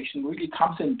Organization really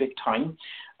comes in big time.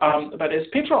 But as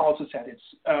Petra also said, it's,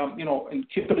 and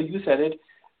Kimberly, you said it,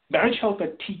 Marriage Helper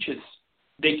teaches.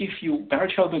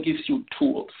 Marriage Helper gives you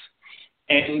tools.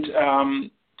 And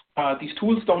these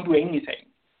tools don't do anything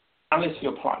unless you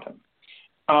apply them.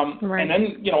 Right. And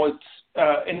then,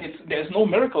 there's no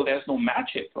miracle, there's no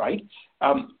magic, right?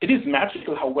 It is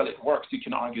magical how well it works. You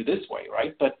can argue this way,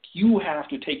 right? But you have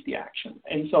to take the action.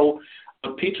 And so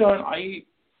what Petra and I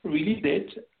really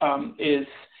did is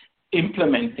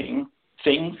implementing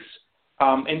things.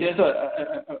 And there's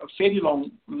a fairly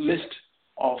long list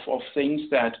of things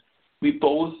that we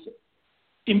both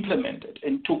implemented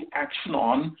and took action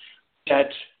on that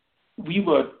we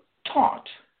were taught,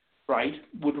 right,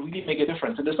 would really make a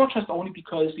difference. And it's not just only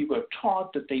because we were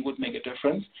taught that they would make a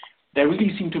difference. They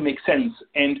really seem to make sense.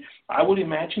 And I would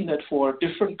imagine that for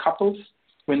different couples,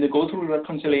 when they go through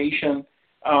reconciliation,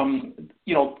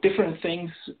 different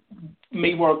things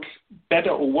may work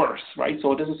better or worse, right?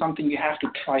 So this is something you have to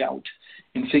try out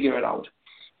and figure it out.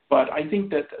 But I think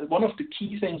that one of the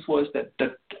key things was that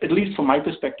at least from my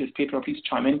perspective, Petra, please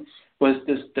chime in, was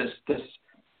this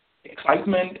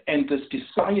excitement and this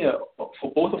desire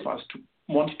for both of us to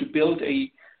want to build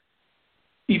a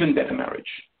even better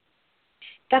marriage.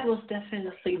 That was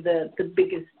definitely the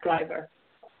biggest driver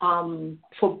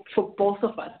for both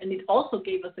of us. And it also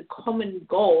gave us a common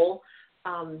goal.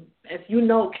 As you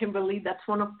know, Kimberly, that's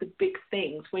one of the big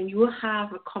things. When you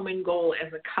have a common goal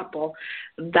as a couple,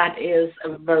 that is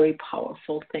a very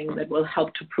powerful thing that will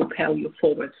help to propel you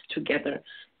forwards together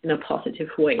in a positive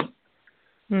way.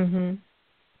 Mm-hmm.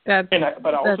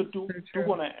 But I also do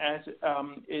want to add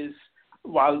is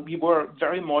while we were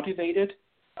very motivated,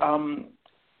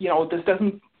 this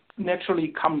doesn't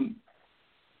naturally come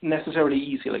necessarily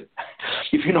easily,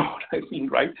 if you know what I mean,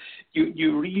 right?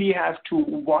 You really have to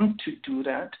want to do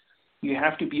that. You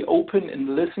have to be open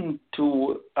and listen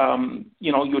to,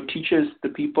 your teachers, the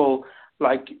people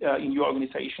like in your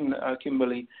organization,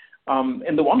 Kimberly.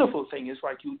 And the wonderful thing is,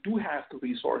 right, you do have the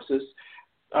resources.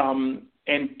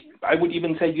 And I would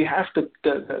even say you have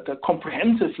the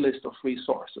comprehensive list of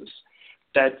resources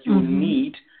that you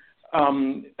need,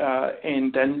 and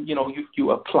then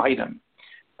you apply them,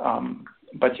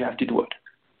 but you have to do it.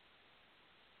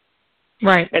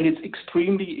 Right. And it's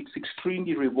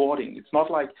extremely rewarding. It's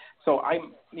not like I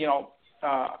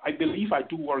believe I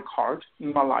do work hard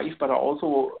in my life, but I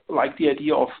also like the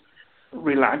idea of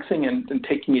relaxing and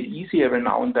taking it easy every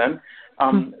now and then.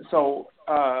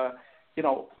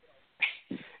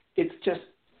 It's just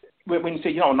when you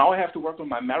say, now I have to work on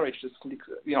my marriage,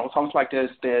 sounds like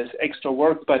there's extra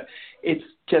work, but it's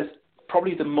just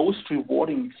probably the most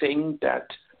rewarding thing that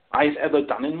I've ever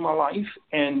done in my life.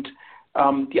 And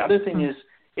the other thing is,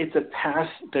 it's a path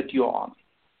that you're on.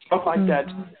 It's not like that.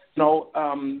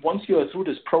 Once you're through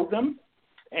this program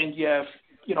and you have,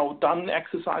 done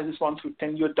exercises 1 through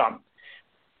 10, you're done.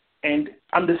 And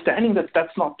understanding that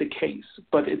that's not the case,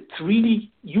 but it's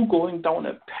really you going down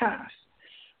a path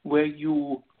where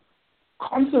you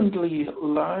constantly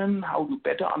learn how to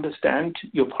better understand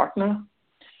your partner,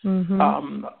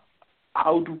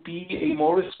 how to be a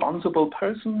more responsible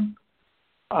person,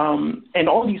 and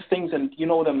all these things, and you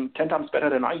know them 10 times better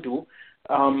than I do.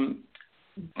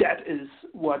 That is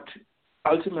what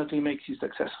ultimately makes you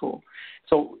successful.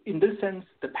 So in this sense,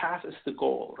 the path is the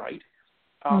goal, right?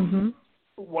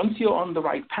 Once you're on the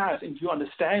right path and you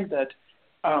understand that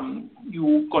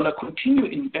you're going to continue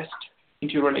to invest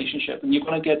into your relationship, and you're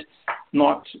going to get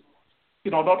not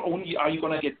only are you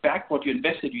going to get back what you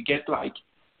invested, you get like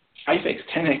 5x,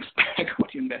 10x back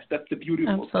what you invest. That's the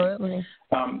beautiful thing.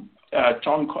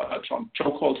 Joe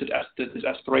calls it as this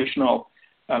aspirational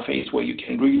phase where you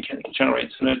can really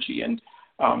generate synergy. And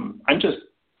I'm just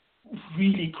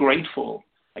really grateful.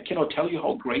 I cannot tell you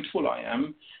how grateful I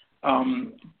am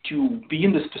to be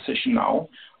in this position now.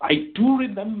 I do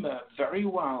remember very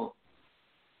well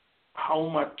how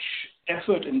much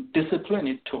effort and discipline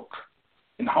it took,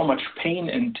 and how much pain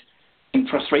and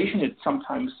frustration it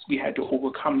sometimes we had to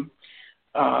overcome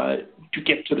to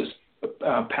get to this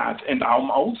path. And I'm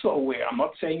also aware, I'm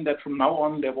not saying that from now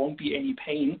on there won't be any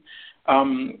pain.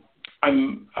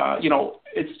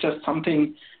 It's just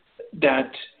something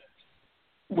that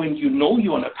when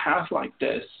you're on a path like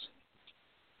this,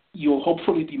 you'll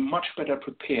hopefully be much better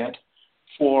prepared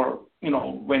for,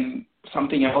 when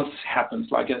something else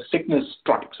happens, like a sickness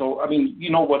strikes. So,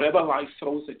 whatever life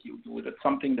throws at you, it's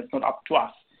something that's not up to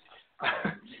us.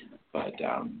 But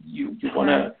you want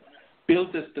to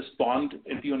build this bond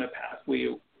and be on a path where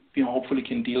you hopefully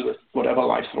can deal with whatever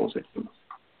life throws at you.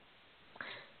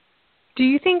 Do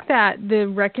you think that the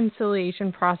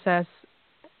reconciliation process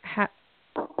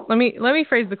let me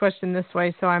phrase the question this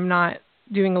way so I'm not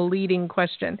doing a leading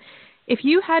question. If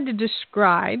you had to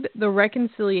describe the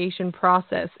reconciliation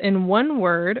process in one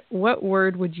word, what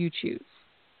word would you choose?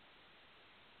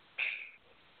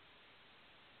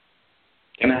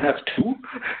 Can I have two?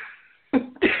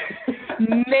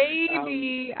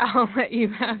 Maybe I'll let you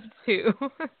have two.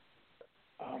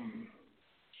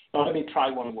 Let me try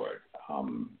one word.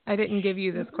 I didn't give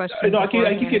you this question. No, I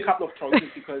give you a couple of choices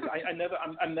because I never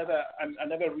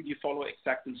really follow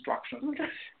exact instructions.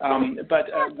 But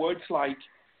words like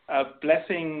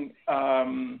blessing,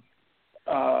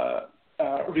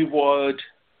 reward,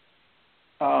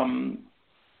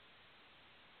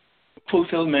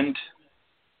 fulfillment,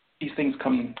 these things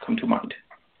come to mind.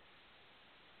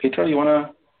 Petra,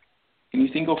 can you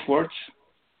think of words?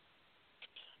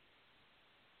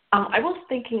 I was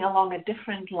thinking along a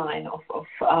different line of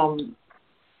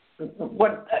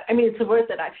it's a word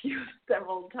that I've used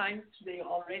several times today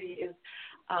already, is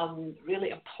really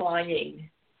applying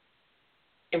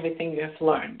everything you have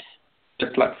learned.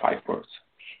 Just like 5 words.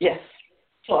 Yes.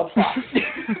 So applause.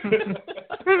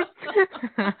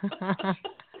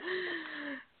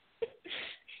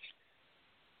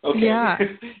 Okay. Yeah.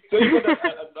 So you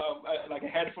got like a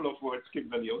handful of words,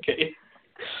 Kimberly. Okay.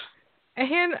 A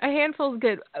handful is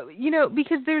good.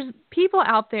 Because there's people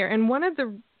out there, and one of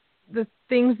the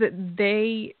things that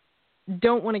they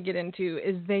don't want to get into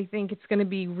is they think it's going to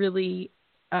be really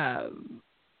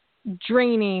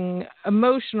draining,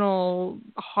 emotional,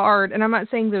 hard. And I'm not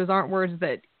saying those aren't words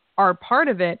that are part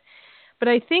of it, but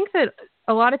I think that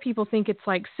a lot of people think it's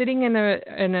like sitting in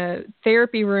a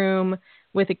therapy room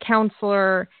with a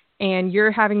counselor, and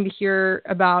you're having to hear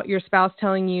about your spouse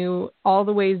telling you all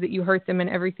the ways that you hurt them and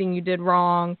everything you did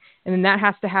wrong, and then that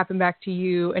has to happen back to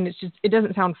you, and it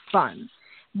doesn't sound fun.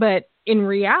 But in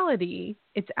reality,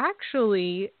 it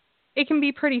can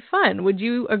be pretty fun. Would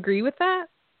you agree with that?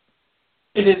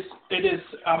 It is.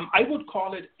 I would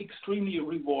call it extremely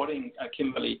rewarding,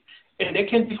 Kimberly. And it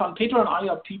can be fun. Petra and I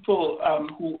are people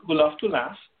who love to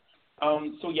laugh.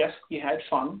 So yes, we had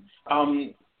fun.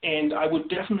 And I would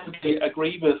definitely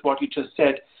agree with what you just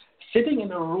said. Sitting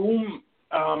in a room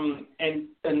and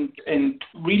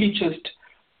really just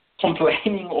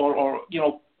complaining or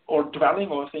dwelling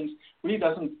over things really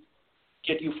doesn't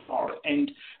get you far.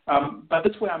 And but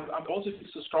that's where I'm also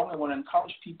so strong. I want to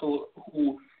encourage people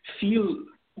who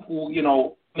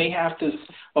may have this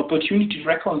opportunity to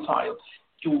reconcile.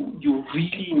 You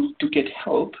really need to get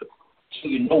help, so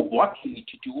you know what you need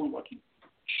to do and what you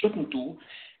shouldn't do,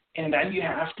 and then you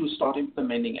have to start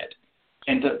implementing it.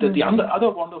 And the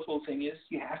other wonderful thing is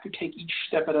you have to take each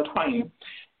step at a time.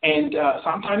 And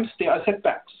sometimes there are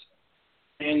setbacks,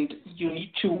 and you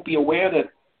need to be aware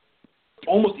that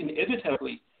almost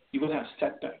inevitably you will have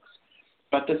setbacks.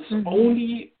 But that's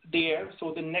only there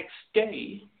so the next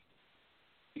day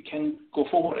you can go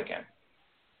forward again.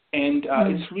 And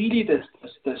it's really this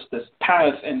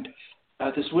path and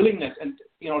this willingness. And,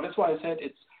 that's why I said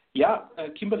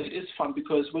Kimberly, it is fun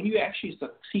because when you actually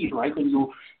succeed, right,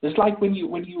 it's like when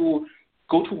you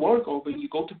go to work or when you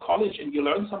go to college and you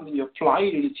learn something, you apply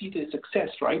it and you see the success,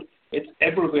 right? It's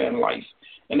everywhere in life.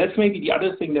 And that's maybe the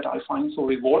other thing that I find so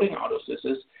rewarding out of this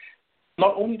is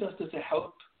not only does this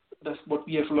help, that's what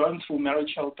we have learned through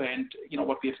Marriage Helper and,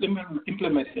 what we have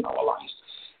implemented in our lives,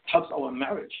 helps our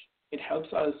marriage. It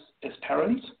helps us as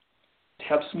parents. It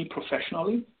helps me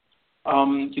professionally.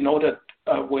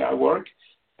 That where I work.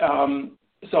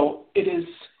 So it is,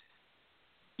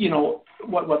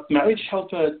 what Marriage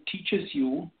Helper teaches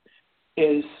you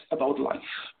is about life.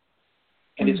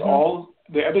 And it's all,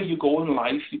 wherever you go in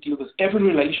life, you deal with every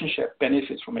relationship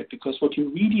benefits from it, because what you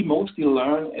really mostly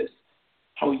learn is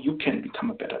how you can become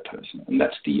a better person. And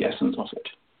that's the essence of it.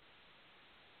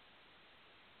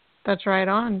 That's right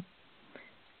on.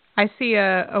 I see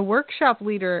a workshop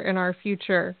leader in our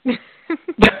future.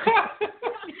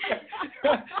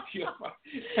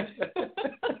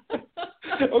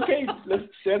 Okay,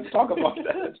 let's talk about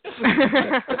that.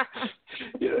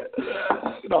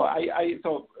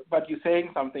 But you're saying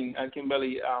something,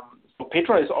 Kimberly. So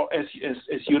Petra is,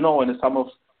 as you know, and as some of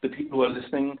the people who are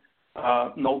listening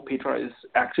know, Petra is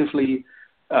actively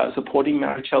supporting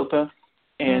Marriage Helper.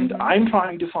 And I'm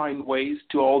trying to find ways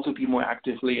to also be more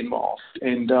actively involved.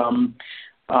 And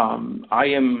I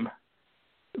am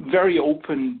very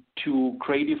open to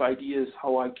creative ideas,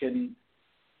 how I can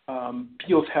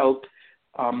be of help.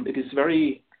 It is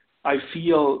I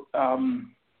feel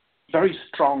very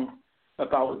strong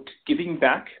about giving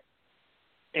back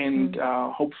and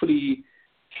hopefully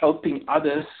helping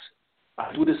others.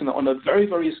 I do this on a very,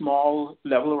 very small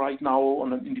level right now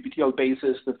on an individual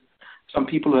basis with some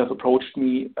people who have approached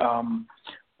me.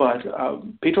 But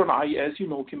Petra and I, as you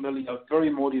know, Kimberly, are very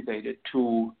motivated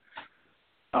to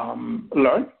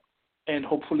learn and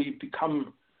hopefully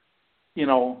become,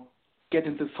 get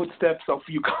in the footsteps of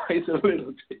you guys a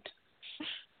little bit.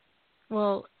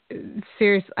 Well,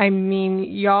 seriously, I mean,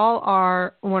 y'all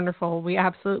are wonderful. We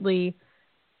absolutely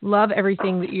love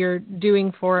everything that you're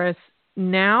doing for us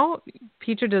now.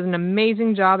 Petra does an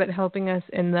amazing job at helping us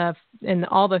in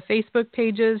all the Facebook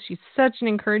pages. She's such an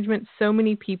encouragement. So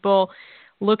many people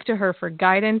look to her for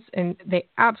guidance, and they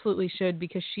absolutely should,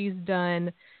 because she's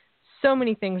done so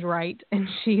many things right, and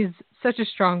she's such a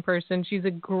strong person. She's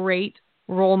a great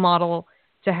role model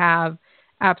to have.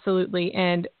 Absolutely.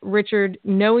 And Richard,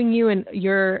 knowing you and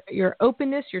your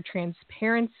openness, your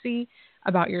transparency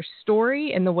about your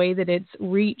story and the way that it's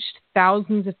reached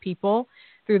thousands of people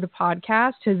through the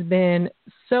podcast has been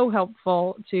so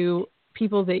helpful to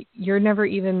people that you're never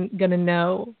even going to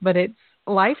know, but it's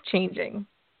life-changing.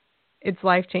 It's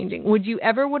life-changing. Would you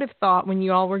ever would have thought when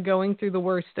you all were going through the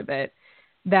worst of it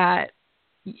that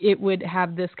it would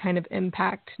have this kind of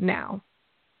impact now?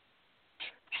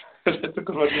 That's a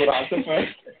good one to answer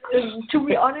first. To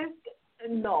be honest,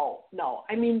 no.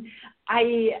 I mean,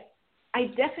 I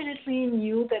definitely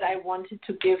knew that I wanted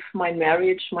to give my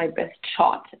marriage my best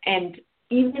shot. And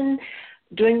even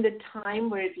during the time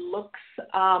where it looks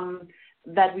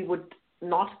that we would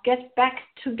not get back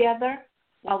together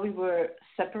while we were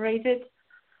separated,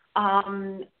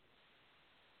 I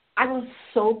was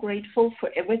so grateful for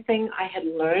everything I had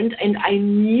learned, and I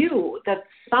knew that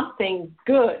something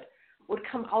good would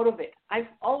come out of it. I've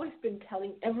always been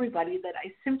telling everybody that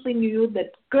I simply knew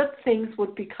that good things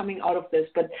would be coming out of this.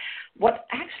 But what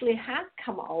actually has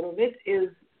come out of it is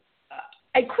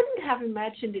I couldn't have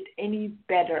imagined it any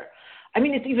better. I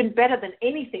mean, it's even better than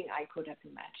anything I could have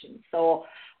imagined. So,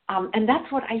 and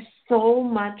that's what I so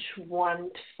much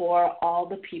want for all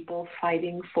the people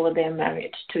fighting for their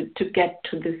marriage to get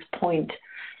to this point,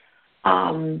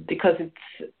 because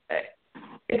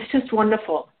it's just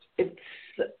wonderful.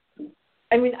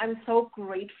 I'm so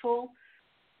grateful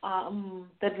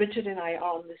that Richard and I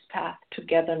are on this path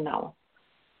together now.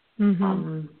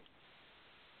 Mm-hmm.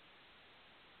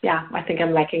 I think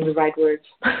I'm lacking the right words.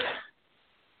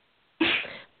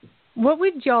 What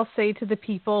would y'all say to the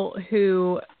people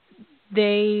who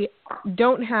they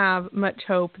don't have much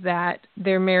hope that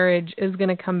their marriage is going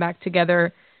to come back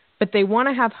together, but they want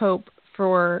to have hope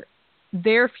for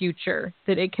their future,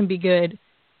 that it can be good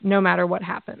no matter what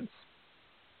happens?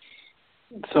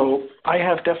 So I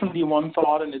have definitely one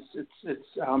thought, and it's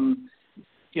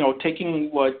taking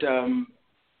what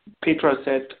Petra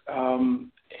said,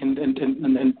 and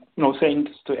saying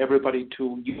this to everybody,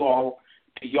 to y'all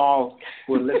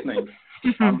who are listening.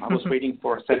 I was waiting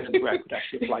for a sentence where I could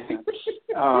actually apply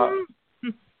that.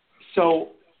 So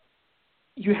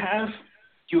you have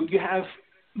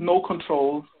no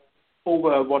control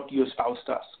over what your spouse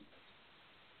does,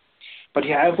 but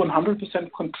you have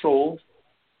 100% control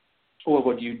over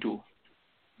what you do.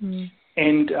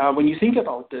 And when you think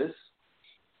about this,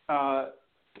 the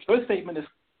first statement is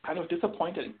kind of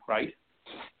disappointing, right?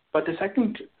 But the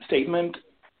second statement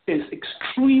is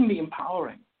extremely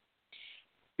empowering,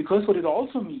 because what it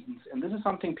also means, and this is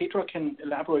something Petra can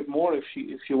elaborate more if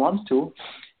she wants to,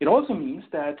 it also means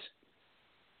that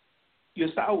your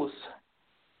spouse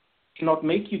cannot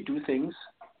make you do things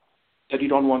that you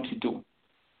don't want to do.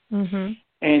 Mm-hmm.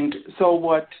 And so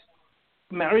what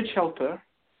Marriage Helper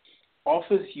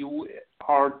offers you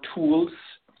are tools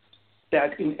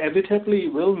that inevitably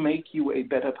will make you a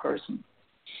better person.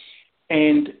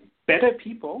 And better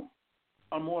people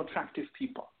are more attractive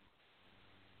people.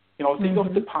 Think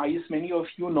of the pies. Many of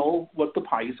you know what the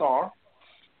pies are.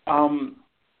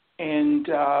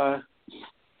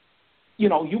 You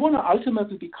want to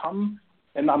ultimately become,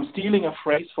 and I'm stealing a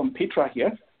phrase from Petra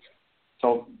here,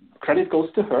 so credit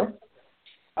goes to her.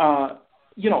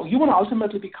 You want to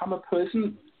ultimately become a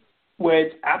person where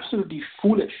it's absolutely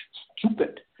foolish,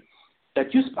 stupid,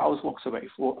 that your spouse walks away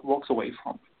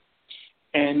from.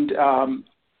 And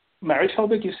Marriage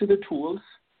Helper gives you the tools.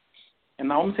 And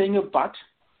now I'm saying a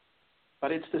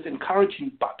but it's this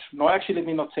encouraging but. No, actually, let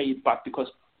me not say but, because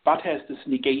but has this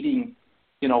negating,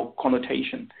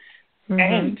 connotation. Mm-hmm.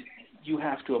 And you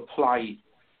have to apply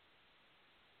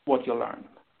what you learn.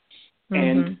 Mm-hmm.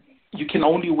 And you can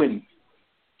only win.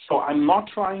 So I'm not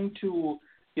trying to,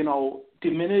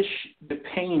 diminish the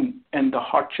pain and the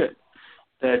hardship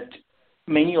that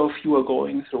many of you are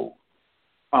going through.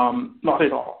 Not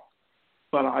at all.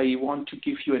 But I want to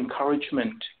give you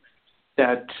encouragement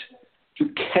that you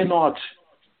cannot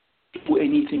do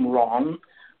anything wrong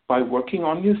by working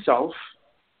on yourself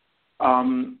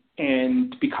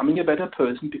and becoming a better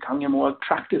person, becoming a more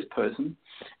attractive person.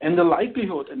 And the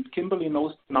likelihood, and Kimberly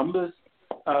knows numbers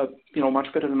much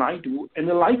better than I do, and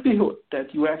the likelihood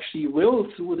that you actually will,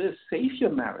 through this, save your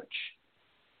marriage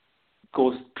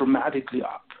goes dramatically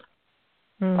up.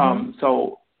 Mm-hmm.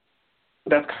 So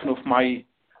that's kind of my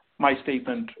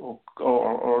statement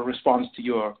or response to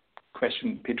your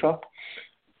question. Petra,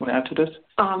 want to add to this?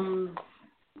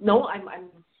 No, I'm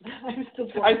still.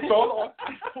 I thought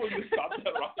you started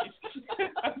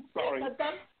right. I'm sorry. But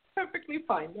that's perfectly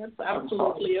fine. That's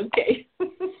absolutely okay.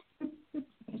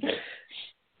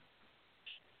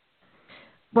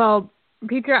 Well,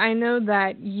 Petra, I know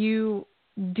that you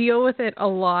deal with it a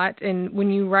lot, and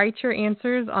when you write your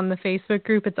answers on the Facebook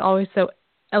group, it's always so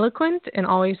eloquent and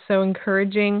always so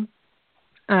encouraging.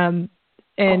 And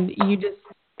you just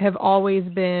have always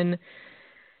been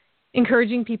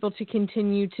encouraging people to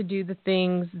continue to do the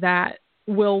things that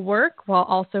will work while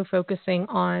also focusing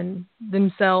on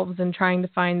themselves and trying to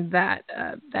find that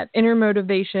inner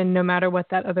motivation no matter what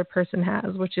that other person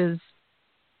has, which is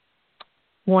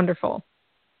wonderful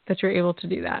that you're able to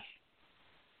do that.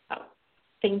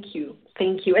 Thank you.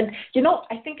 And,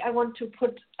 I think I want to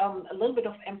put a little bit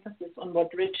of emphasis on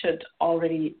what Richard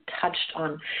already touched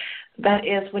on. That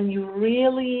is, when you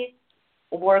really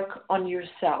work on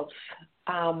yourself,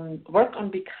 work on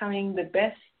becoming the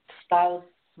best spouse,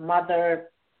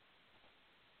 mother,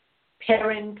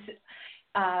 parent,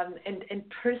 and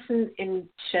person in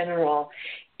general,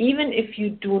 even if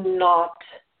you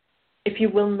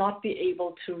will not be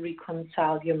able to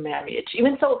reconcile your marriage.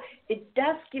 Even so, it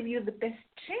does give you the best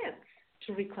chance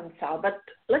to reconcile. But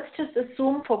let's just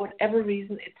assume for whatever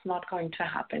reason it's not going to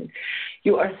happen.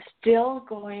 You are still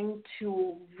going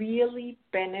to really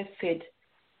benefit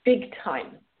big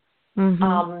time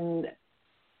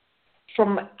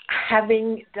from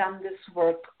having done this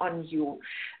work on you.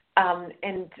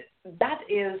 And that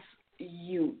is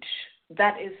huge.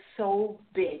 That is so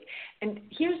big. And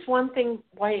here's one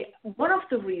of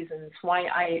the reasons why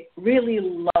I really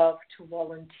love to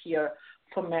volunteer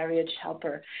for Marriage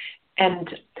Helper. And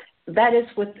that is,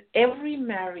 with every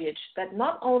marriage that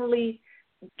not only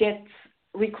gets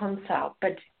reconciled,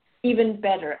 but even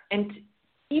better. And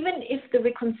even if the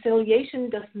reconciliation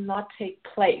does not take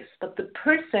place, but the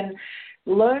person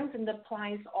learns and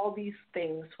applies all these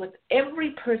things, with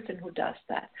every person who does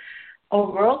that, our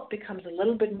world becomes a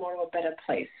little bit more of a better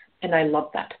place, and I love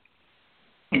that.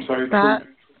 I'm sorry. That's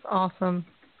awesome.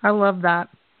 I love that.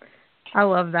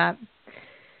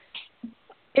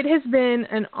 It has been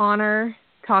an honor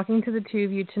talking to the two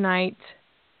of you tonight.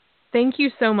 Thank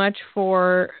you so much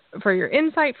for your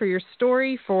insight, for your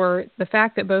story, for the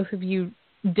fact that both of you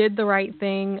did the right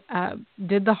thing,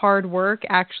 did the hard work,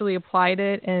 actually applied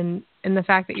it, and the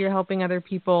fact that you're helping other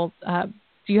people.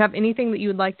 Do you have anything that you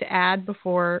would like to add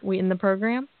before we end the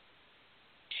program?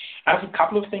 I have a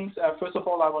couple of things. First of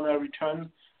all, I want to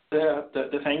return the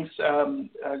thanks,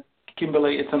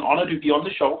 Kimberly. It's an honor to be on the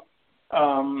show,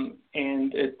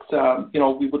 and it's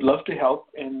we would love to help,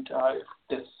 and if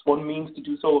there's one means to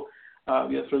do so,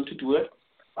 we are thrilled to do it.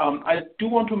 I do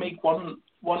want to make one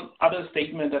other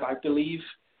statement that I believe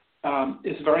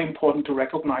is very important to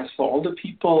recognize for all the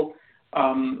people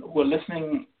who are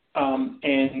listening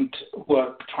and who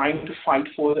are trying to fight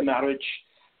for the marriage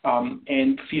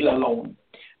and feel alone.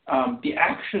 The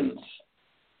actions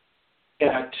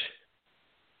that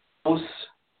spouse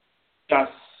does,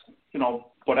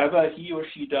 whatever he or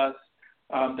she does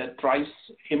that drives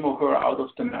him or her out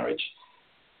of the marriage,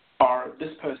 are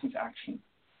this person's action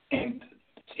and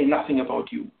say nothing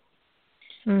about you.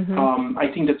 Mm-hmm.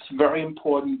 I think that's very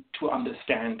important to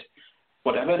understand.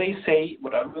 Whatever they say,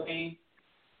 whatever they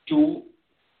do,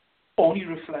 only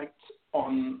reflects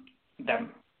on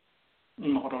them,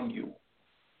 not on you.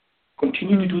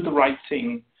 Continue to do the right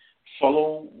thing.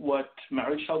 Follow what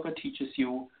Marriage Helper teaches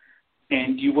you,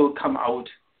 and you will come out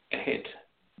ahead.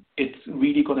 It's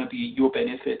really going to be your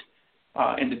benefit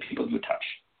and the people you touch.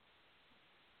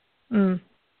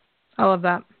 I love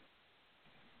that.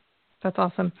 That's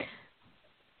awesome.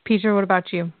 Peter, what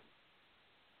about you?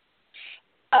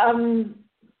 I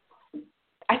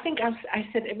think I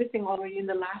said everything already in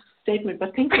the last statement,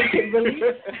 but thank you, Kimberly.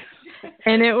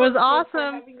 And it was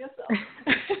awesome.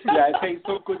 Yeah, it's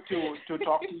so good to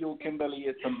talk to you, Kimberly.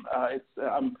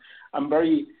 I'm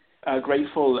very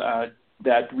grateful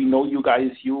that we know you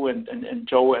guys, you and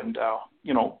Joe, and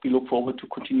we look forward to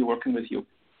continue working with you.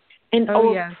 And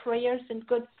our prayers and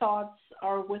good thoughts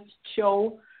are with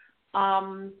Joe,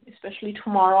 especially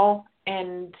tomorrow.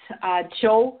 And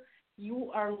Joe,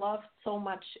 you are loved so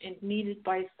much and needed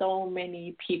by so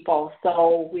many people.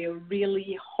 So we're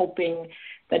really hoping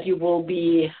that you will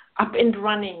be up and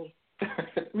running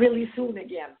really soon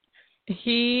again.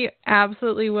 He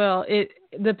absolutely will.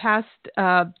 The past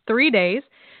 3 days,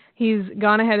 he's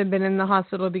gone ahead and been in the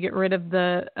hospital to get rid of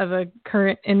a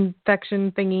current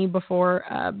infection thingy before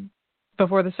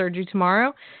the surgery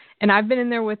tomorrow. And I've been in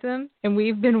there with him, and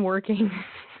we've been working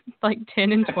like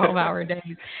 10 and 12-hour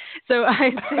days. So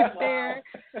I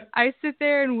sit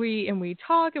there and we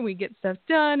talk and we get stuff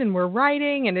done and we're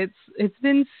writing, and it's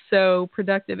been so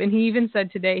productive. And he even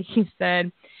said today, he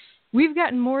said, we've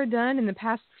gotten more done in the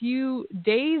past few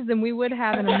days than we would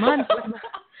have in a month.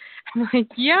 I'm like,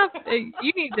 yep,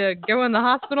 you need to go in the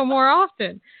hospital more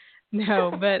often. No,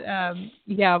 but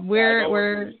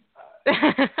we're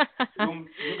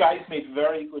you guys made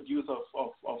very good use of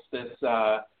this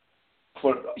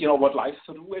for what life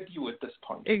should do with you at this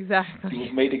point. Exactly.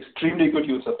 You've made extremely good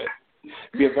use of it.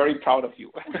 We are very proud of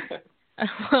you.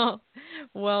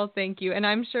 Well, thank you. And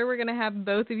I'm sure we're going to have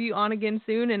both of you on again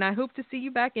soon, and I hope to see you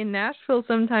back in Nashville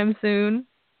sometime soon.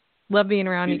 Love being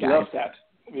around you guys. We love that.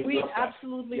 We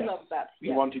absolutely love that.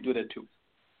 We want to do that too.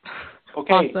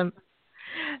 Okay. Awesome.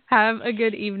 Have a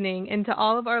good evening. And to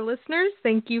all of our listeners,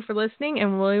 thank you for listening,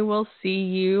 and we will see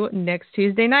you next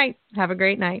Tuesday night. Have a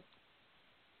great night.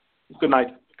 Good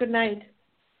night. Good night.